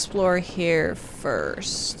should explore here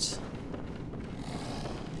first.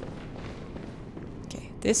 Okay,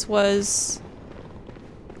 this was...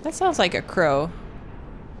 That sounds like a crow.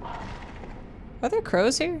 Are there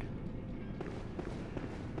crows here?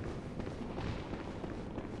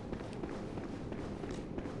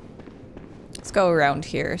 Let's go around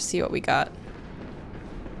here, see what we got.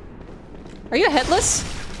 Are you headless?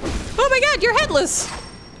 Oh my god, you're headless!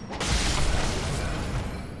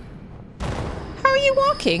 How are you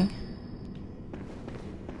walking?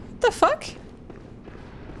 What the fuck?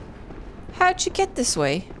 How'd you get this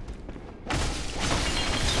way?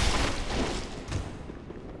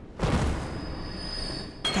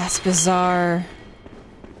 That's bizarre.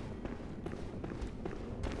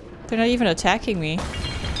 They're not even attacking me.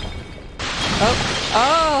 Oh.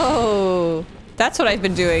 Oh! That's what I've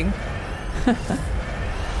been doing.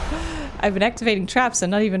 I've been activating traps and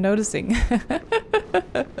not even noticing.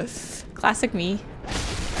 Classic me.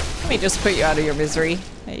 Let me just put you out of your misery.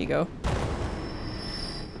 There you go.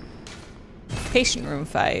 Patient room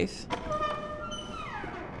 5.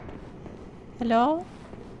 Hello?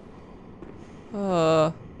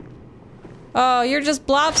 Oh. Oh, you're just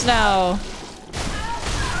blobs now.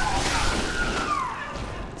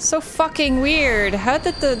 So fucking weird. How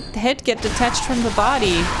did the head get detached from the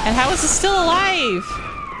body? And how is it still alive?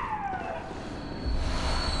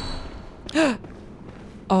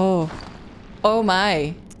 Oh. Oh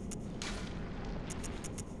my.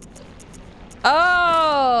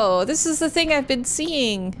 Oh! This is the thing I've been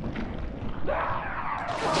seeing.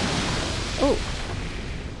 Oh.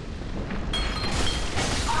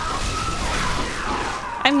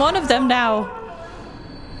 I'm one of them now.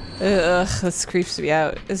 Ugh, this creeps me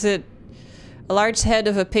out. Is it a large head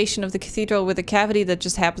of a patient of the cathedral with a cavity that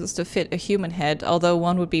just happens to fit a human head, although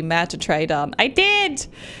one would be mad to try it on? I did!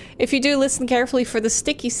 If you do, listen carefully for the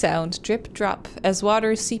sticky sound. Drip, drop, as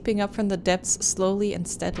water is seeping up from the depths slowly and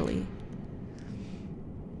steadily.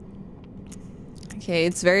 Okay,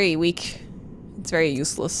 it's very weak. It's very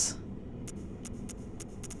useless.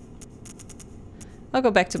 I'll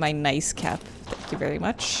go back to my nice cap. Thank you very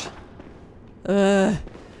much. Ugh.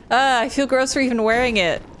 I feel gross for even wearing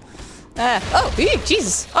it. Oh, ew,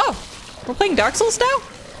 Jesus. Oh, we're playing Dark Souls now?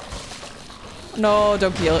 No,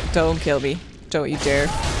 don't kill me. Don't you dare.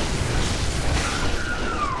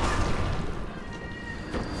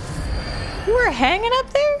 You were hanging up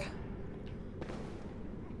there?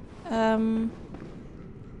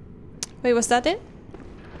 Wait, was that it?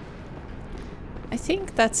 I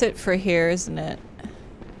think that's it for here, isn't it?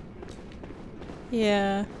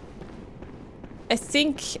 Yeah. I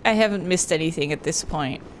think I haven't missed anything at this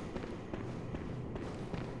point.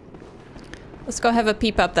 Let's go have a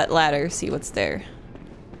peep up that ladder, see what's there.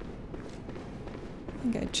 I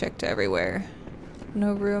think I checked everywhere.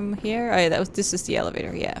 No room here? Oh yeah, this is the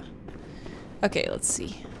elevator, yeah. Okay, let's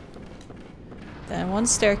see. Then one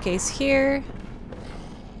staircase here.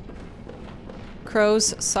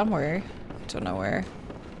 Crows somewhere. I don't know where.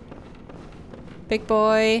 Big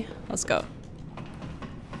boy, let's go.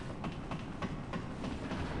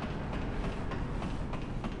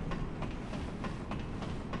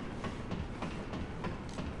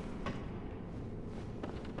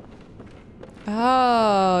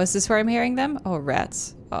 Oh, is this where I'm hearing them? Oh,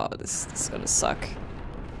 rats. Oh, this is gonna suck.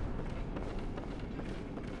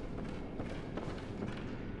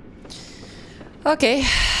 Okay.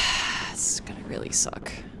 This is gonna really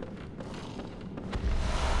suck.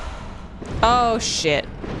 Oh, shit.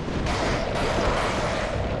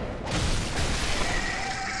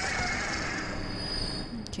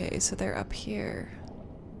 Okay, so they're up here.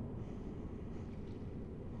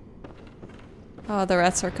 Oh, the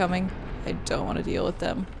rats are coming. I don't want to deal with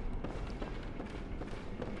them.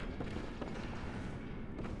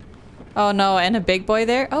 Oh no, and a big boy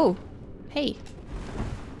there? Oh, hey.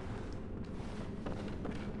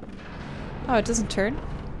 Oh, it doesn't turn?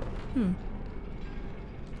 Hmm.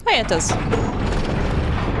 Oh yeah, it does.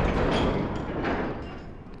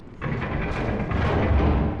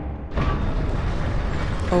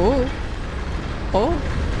 Oh. Oh.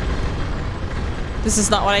 This is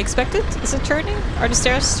not what I expected? Is it turning? Are the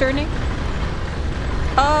stairs turning?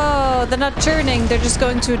 Oh, they're not turning. They're just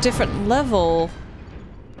going to a different level.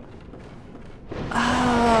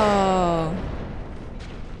 Oh.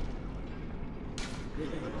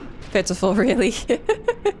 Pitiful, really.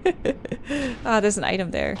 Ah, there's an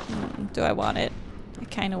item there. Do I want it? I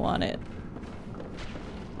kind of want it.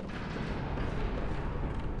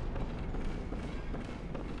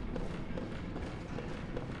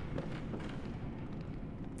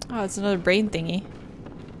 Oh, it's another brain thingy.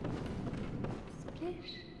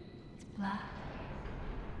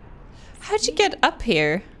 How'd you get up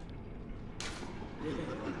here?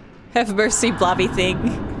 Have mercy, blobby thing.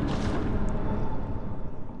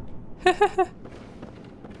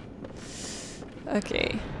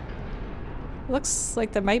 Okay. Looks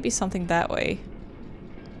like there might be something that way.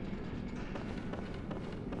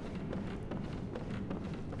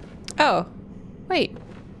 Oh. Wait.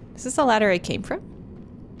 Is this the ladder I came from?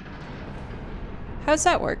 How's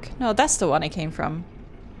that work? No, that's the one I came from.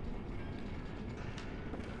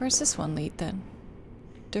 Where's this one lead then?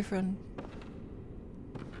 Different.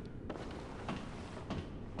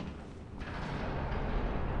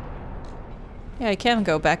 Yeah, I can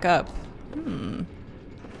go back up. Hmm.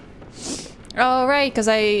 Oh, right, because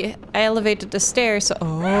I elevated the stairs. So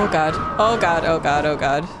oh god. Oh god, oh god, oh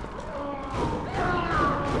god.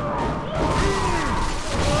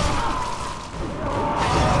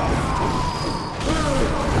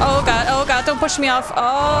 Oh god, don't push me off.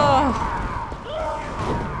 Oh!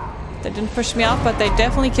 They didn't push me off, but they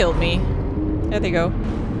definitely killed me. There they go.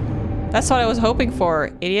 That's what I was hoping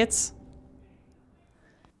for, idiots.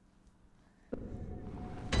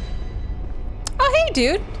 Oh, hey,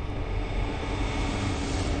 dude!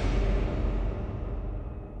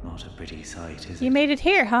 Not a pretty sight, is it? You made it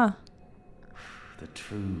here, huh? The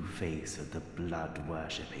true face of the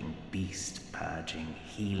blood-worshipping, beast-purging,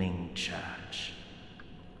 healing church.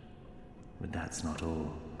 But that's not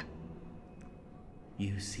all.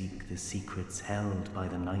 You seek the secrets held by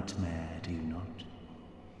the nightmare, do you not?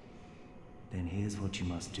 Then here's what you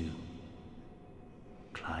must do.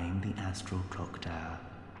 Climb the astral clock tower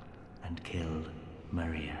and kill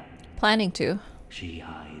Maria. Planning to. She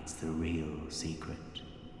hides the real secret.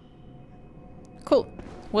 Cool.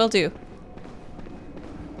 Will do.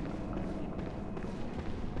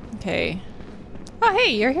 Okay. Oh, hey,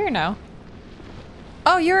 you're here now.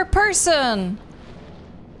 Oh, you're a person!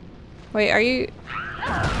 Wait, are you...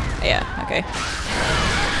 Yeah, okay.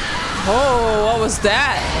 Oh, what was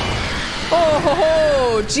that? Oh, ho,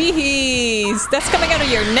 ho, jeez! That's coming out of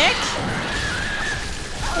your neck?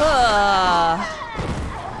 Ugh.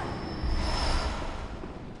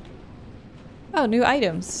 Oh, new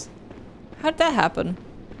items. How'd that happen?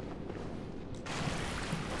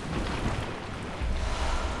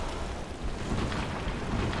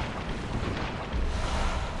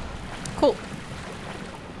 Cool.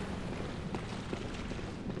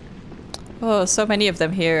 Oh, so many of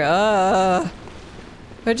them here.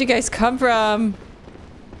 Where'd you guys come from?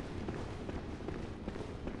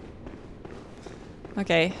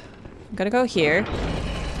 Okay. I'm gonna go here.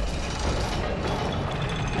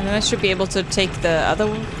 And then I should be able to take the other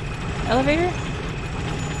elevator?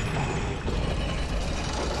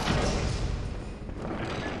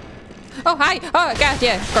 Oh, hi! Oh, god,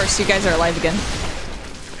 yeah, of course, you guys are alive again.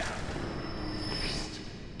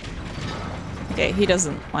 Okay, he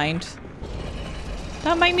doesn't mind.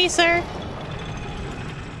 Don't mind me, sir.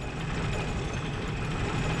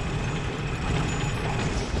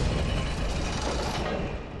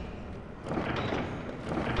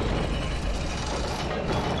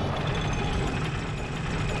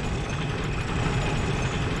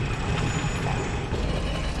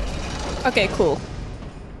 Okay, cool.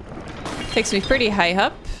 Takes me pretty high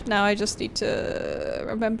up. Now I just need to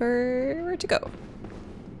remember where to go.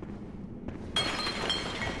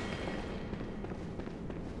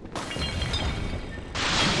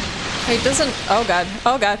 It doesn't... Oh god.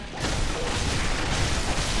 Oh god.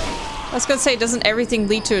 I was gonna say, doesn't everything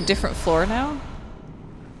lead to a different floor now?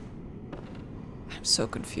 I'm so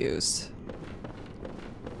confused.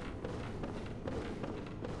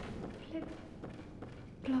 Flip.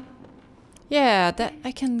 Plop. Yeah, that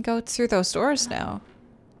I can go through those doors now.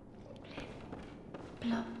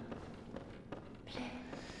 Plop. Plip.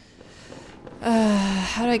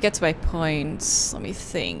 How do I get to my points? Let me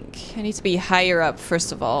think. I need to be higher up,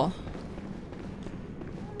 first of all.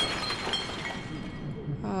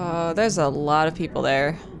 Oh, there's a lot of people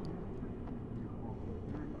there.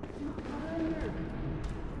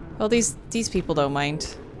 Well, these people don't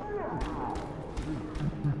mind.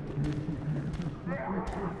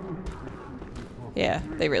 Yeah,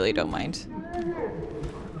 they really don't mind.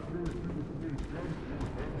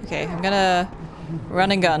 Okay, I'm gonna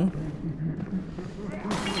run and gun.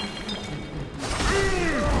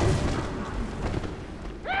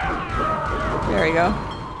 There we go.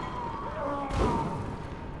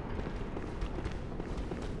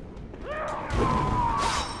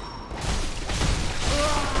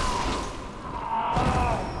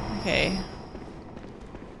 Okay.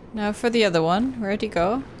 Now for the other one. Where'd he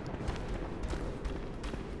go?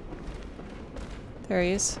 There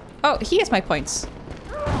he is. Oh, he has my points.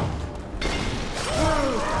 I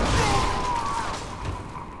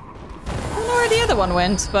don't know where the other one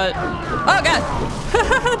went, but... Oh god!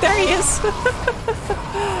 There he is!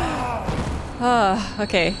 Ah,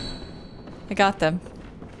 okay. I got them.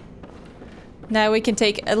 Now we can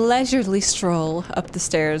take a leisurely stroll up the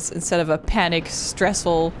stairs instead of a panic,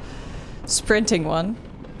 stressful, sprinting one.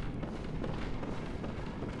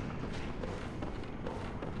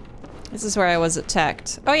 This is where I was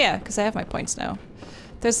attacked. Oh yeah, because I have my points now.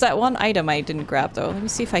 There's that one item I didn't grab though. Let me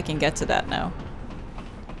see if I can get to that now.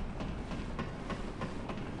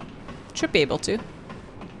 Should be able to.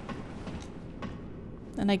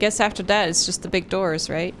 And I guess after that it's just the big doors,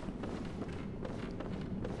 right?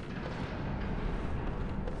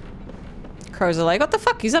 Crows are like, what the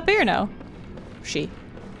fuck? He's up here now. She.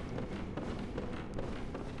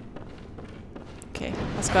 Okay,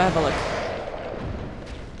 let's go have a look.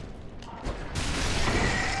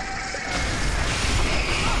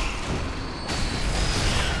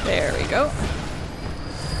 There we go.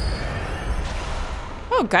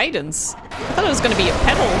 Oh, guidance. I thought it was going to be a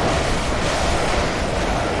pedal.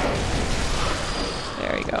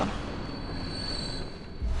 There we go.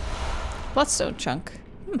 Bloodstone chunk.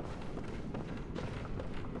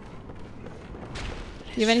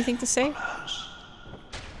 You have anything to say?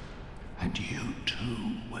 And you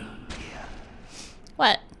too will hear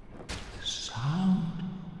What? the sound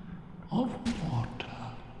of water.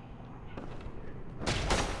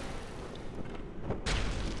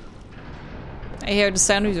 I hear the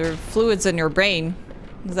sound of your fluids in your brain.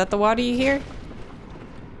 Is that the water you hear?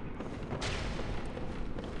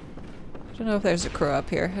 I don't know if there's a crow up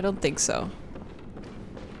here. I don't think so.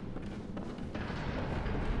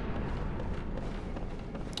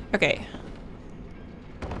 Okay.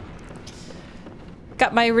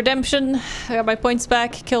 Got my redemption. I got my points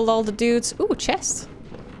back. Killed all the dudes. Ooh, chest.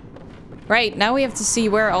 Right, now we have to see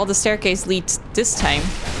where all the staircase leads this time.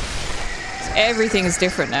 Everything is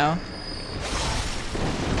different now.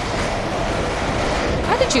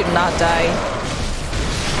 How did you not die?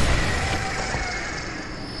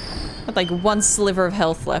 With like one sliver of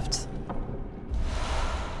health left.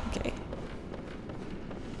 Okay.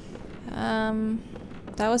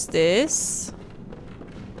 That was this.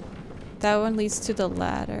 That one leads to the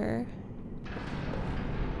ladder.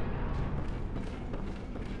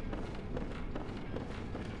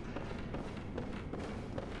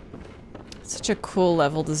 Such a cool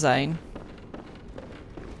level design.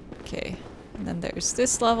 Okay, and then there's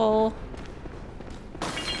this level.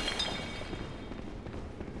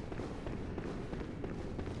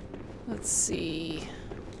 Let's see.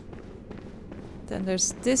 Then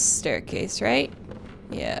there's this staircase, right?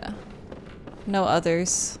 Yeah. No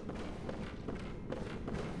others.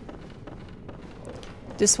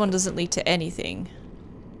 This one doesn't lead to anything.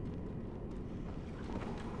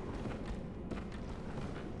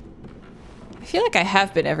 I feel like I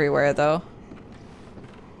have been everywhere, though.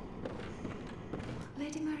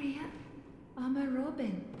 Lady Maria, I'm a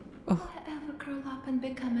robin. Oh. Will I ever curl up and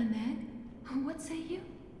become an egg? What say you?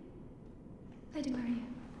 Lady Maria.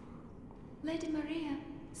 Lady Maria,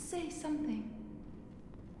 say something.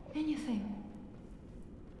 Anything.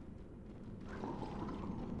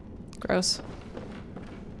 Gross.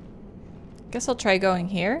 Guess I'll try going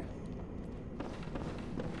here.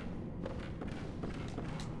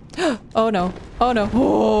 Oh no. Oh no.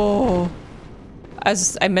 Oh.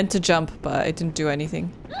 I meant to jump, but I didn't do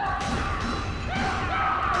anything.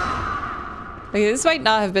 Okay, this might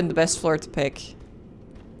not have been the best floor to pick.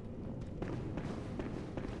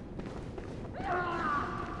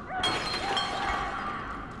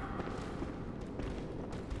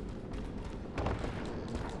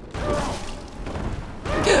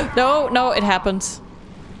 No, no, it happened.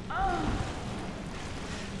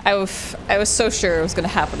 I was so sure it was gonna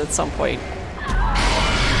happen at some point.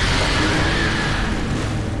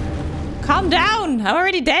 Calm down! I'm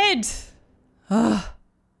already dead! Ugh.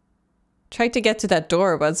 Tried to get to that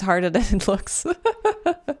door, but it's harder than it looks.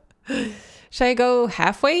 Should I go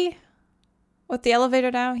halfway with the elevator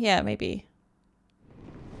now? Yeah, maybe.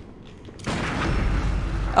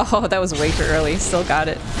 Oh, that was way too early. Still got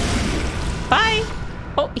it. Bye!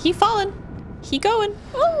 Oh, he fallen. He going.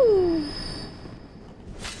 Ooh!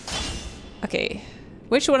 Okay.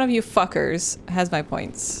 Which one of you fuckers has my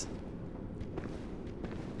points?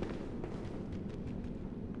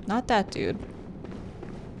 Not that dude.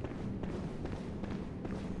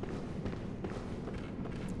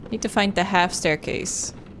 Need to find the half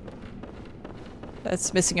staircase.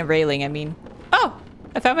 That's missing a railing, I mean. Oh!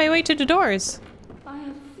 I found my way to the doors. I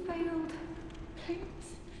have failed. Please,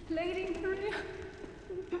 Lady Maria.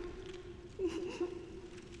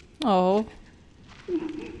 Oh.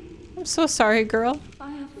 I'm so sorry, girl.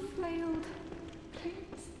 I have failed.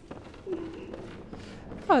 Please.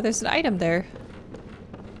 Oh, there's an item there.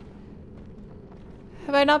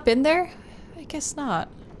 Have I not been there? I guess not.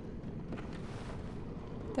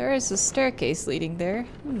 There is a staircase leading there.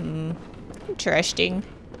 Hmm. Interesting.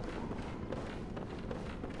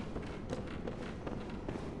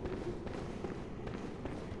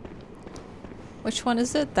 Which one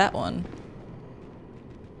is it? That one.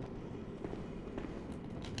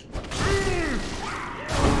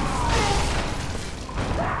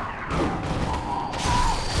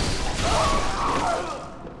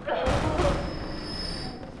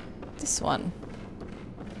 This one.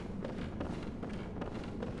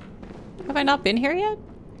 Have I not been here yet?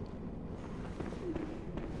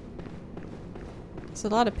 There's a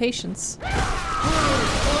lot of patience.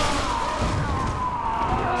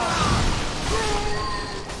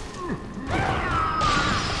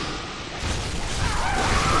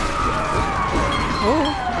 Oh,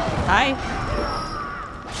 hi.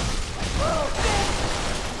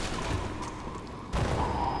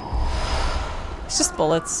 It's just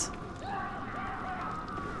bullets.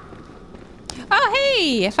 Oh,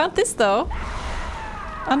 hey! I found this, though.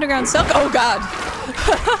 Underground silk. Oh, God.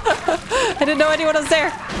 I didn't know anyone was there.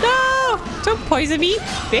 No! Don't poison me,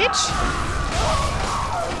 bitch.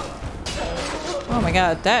 Oh, my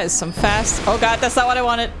God. That is some fast... Oh, God. That's not what I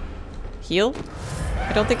wanted. Heal?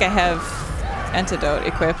 I don't think I have antidote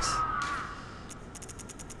equipped.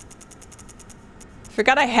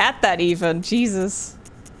 Forgot I had that even. Jesus.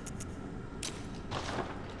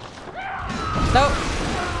 Nope.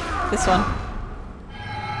 This one.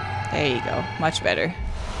 There you go. Much better.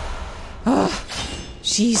 Oh,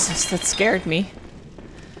 Jesus, that scared me.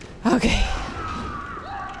 Okay.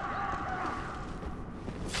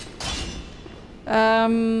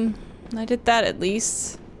 I did that at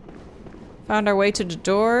least. Found our way to the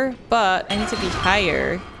door, but I need to be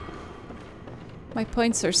higher. My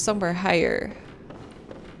points are somewhere higher.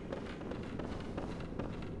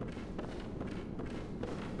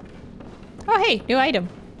 Oh, hey, new item.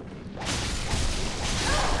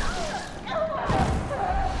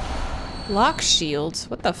 Lock shield?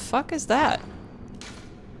 What the fuck is that?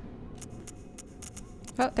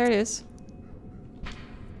 Oh, there it is.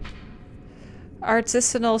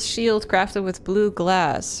 Artisanal shield crafted with blue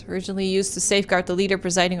glass. Originally used to safeguard the leader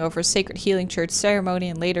presiding over a sacred healing church ceremony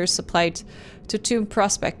and later supplied to tomb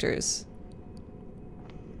prospectors.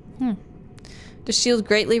 The shield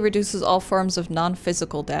greatly reduces all forms of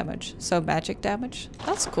non-physical damage. So magic damage?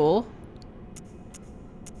 That's cool.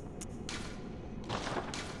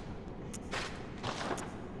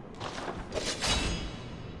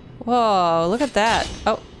 Whoa, look at that.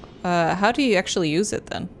 Oh, how do you actually use it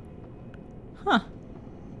then? Huh.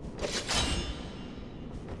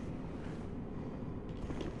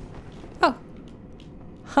 Oh.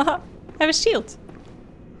 Haha, I have a shield.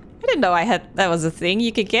 I didn't know that was a thing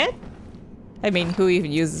you could get. I mean, who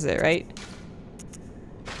even uses it, right?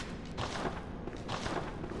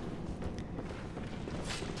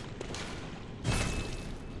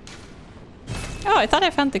 Oh, I thought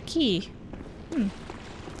I found the key.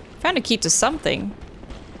 Found a key to something.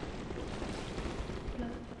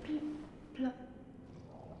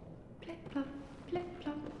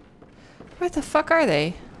 Where the fuck are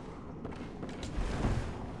they?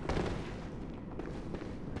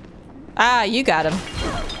 Ah, you got him.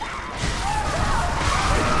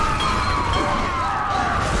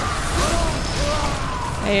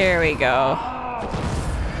 There we go.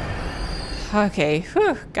 Okay,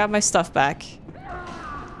 whew, got my stuff back.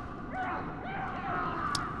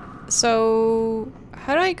 So,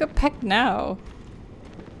 how do I go back now?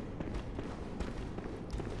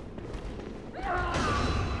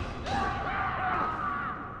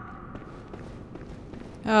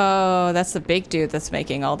 Oh, that's the big dude that's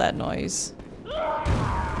making all that noise.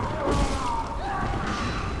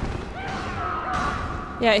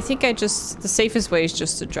 Yeah, I think the safest way is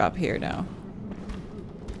just to drop here now.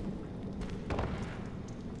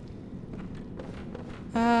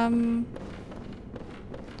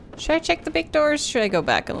 Should I check the big doors? Should I go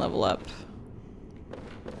back and level up?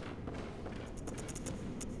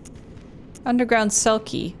 Underground cell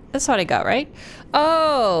key. That's what I got, right?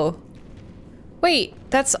 Oh! Wait,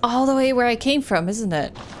 that's all the way where I came from, isn't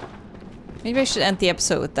it? Maybe I should end the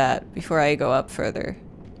episode with that before I go up further.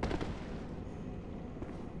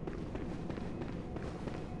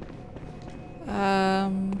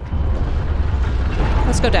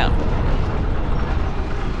 Let's go down.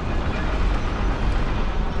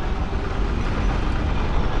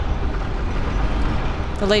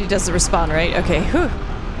 The lady doesn't respond, right? Okay, whew.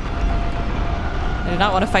 I do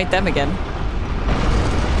not want to fight them again.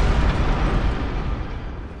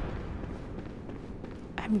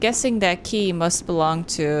 I'm guessing that key must belong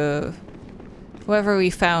to whoever we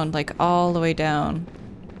found, like all the way down.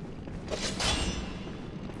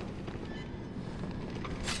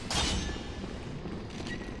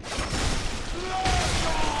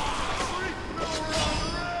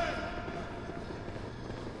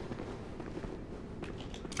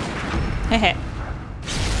 Hehe.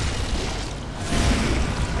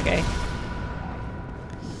 Okay.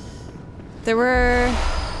 There were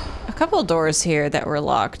a couple doors here that were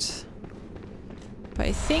locked. But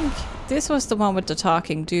I think this was the one with the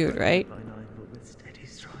talking dude, right?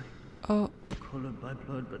 Oh.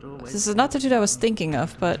 This is not the dude I was thinking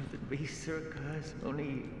of, but...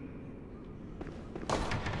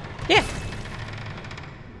 Yeah!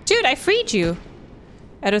 Dude, I freed you!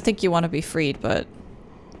 I don't think you want to be freed, but...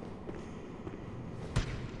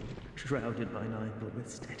 Shrouded by night, but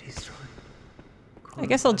with steady stride. I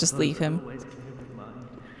guess I'll just leave him.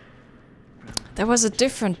 There was a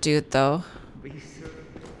different dude, though.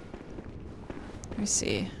 Let me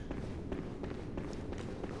see.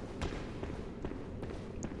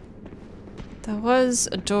 There was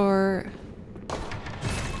a door...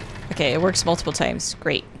 Okay, it works multiple times.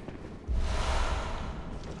 Great.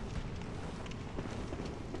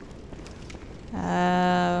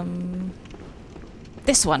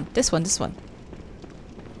 This one.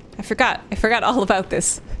 I forgot all about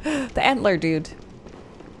this. The antler dude.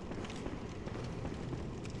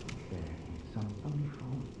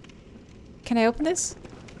 Can I open this?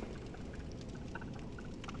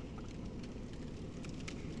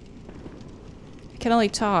 I can only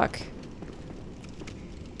talk.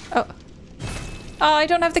 Oh. Oh, I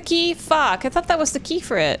don't have the key? Fuck, I thought that was the key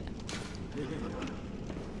for it.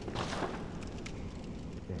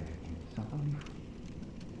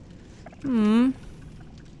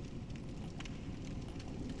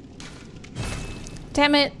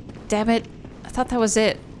 Damn it. Damn it. I thought that was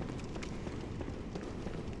it.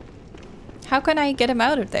 How can I get him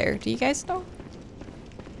out of there? Do you guys know?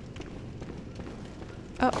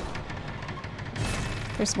 Oh.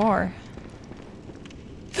 There's more.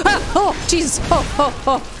 Ah! Oh, Jesus.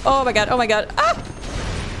 Oh my god. Oh my god. Ah!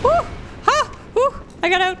 Woo! Ha! Woo! I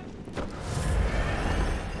got out.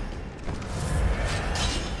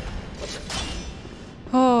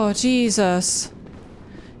 Oh, Jesus.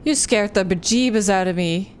 You scared the bejeebus out of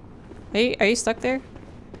me. Hey, are you stuck there?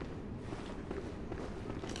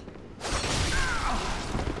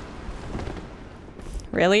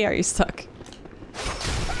 Really? Are you stuck?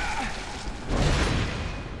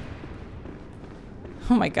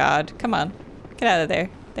 Oh my god. Come on. Get out of there.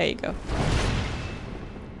 There you go.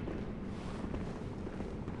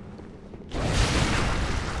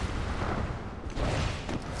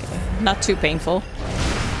 Okay. Not too painful.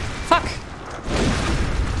 Fuck!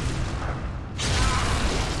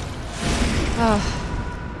 Oh.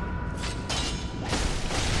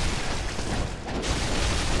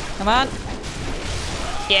 Come on.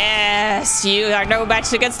 Yes! You are no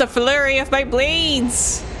match against the flurry of my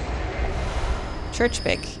blades! Church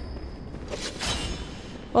pick.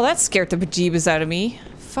 Well, that scared the bejeebus out of me.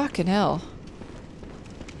 Fucking hell.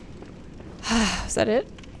 Is that it?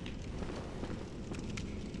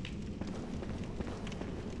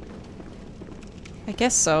 I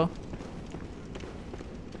guess so.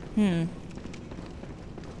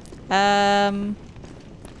 Let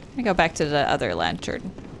me go back to the other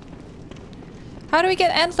lantern. How do we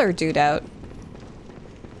get Antler Dude out?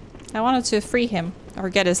 I wanted to free him. Or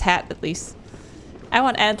get his hat, at least. I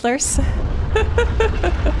want antlers.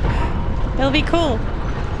 It'll be cool.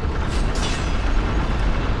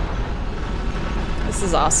 This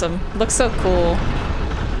is awesome. Looks so cool.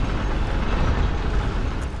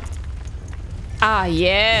 Ah,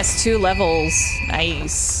 yes! 2 levels.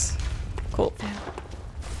 Nice. Cool.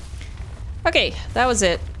 Okay, that was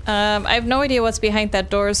it. I have no idea what's behind that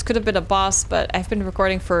doors. Could have been a boss, but I've been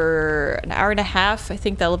recording for an hour and a half. I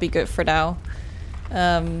think that'll be good for now.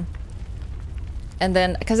 And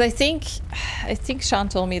then, because I think Sean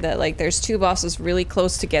told me that like there's 2 bosses really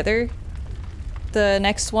close together, the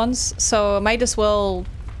next ones. So I might as well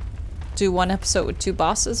do 1 episode with 2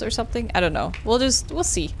 bosses or something. I don't know. We'll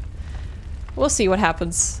see. We'll see what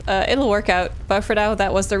happens. It'll work out. But for now,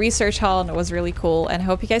 that was the research hall, and it was really cool. And I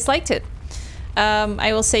hope you guys liked it.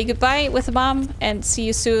 I will say goodbye with Mom and see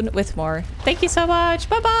you soon with more. Thank you so much.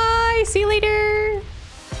 Bye bye. See you later.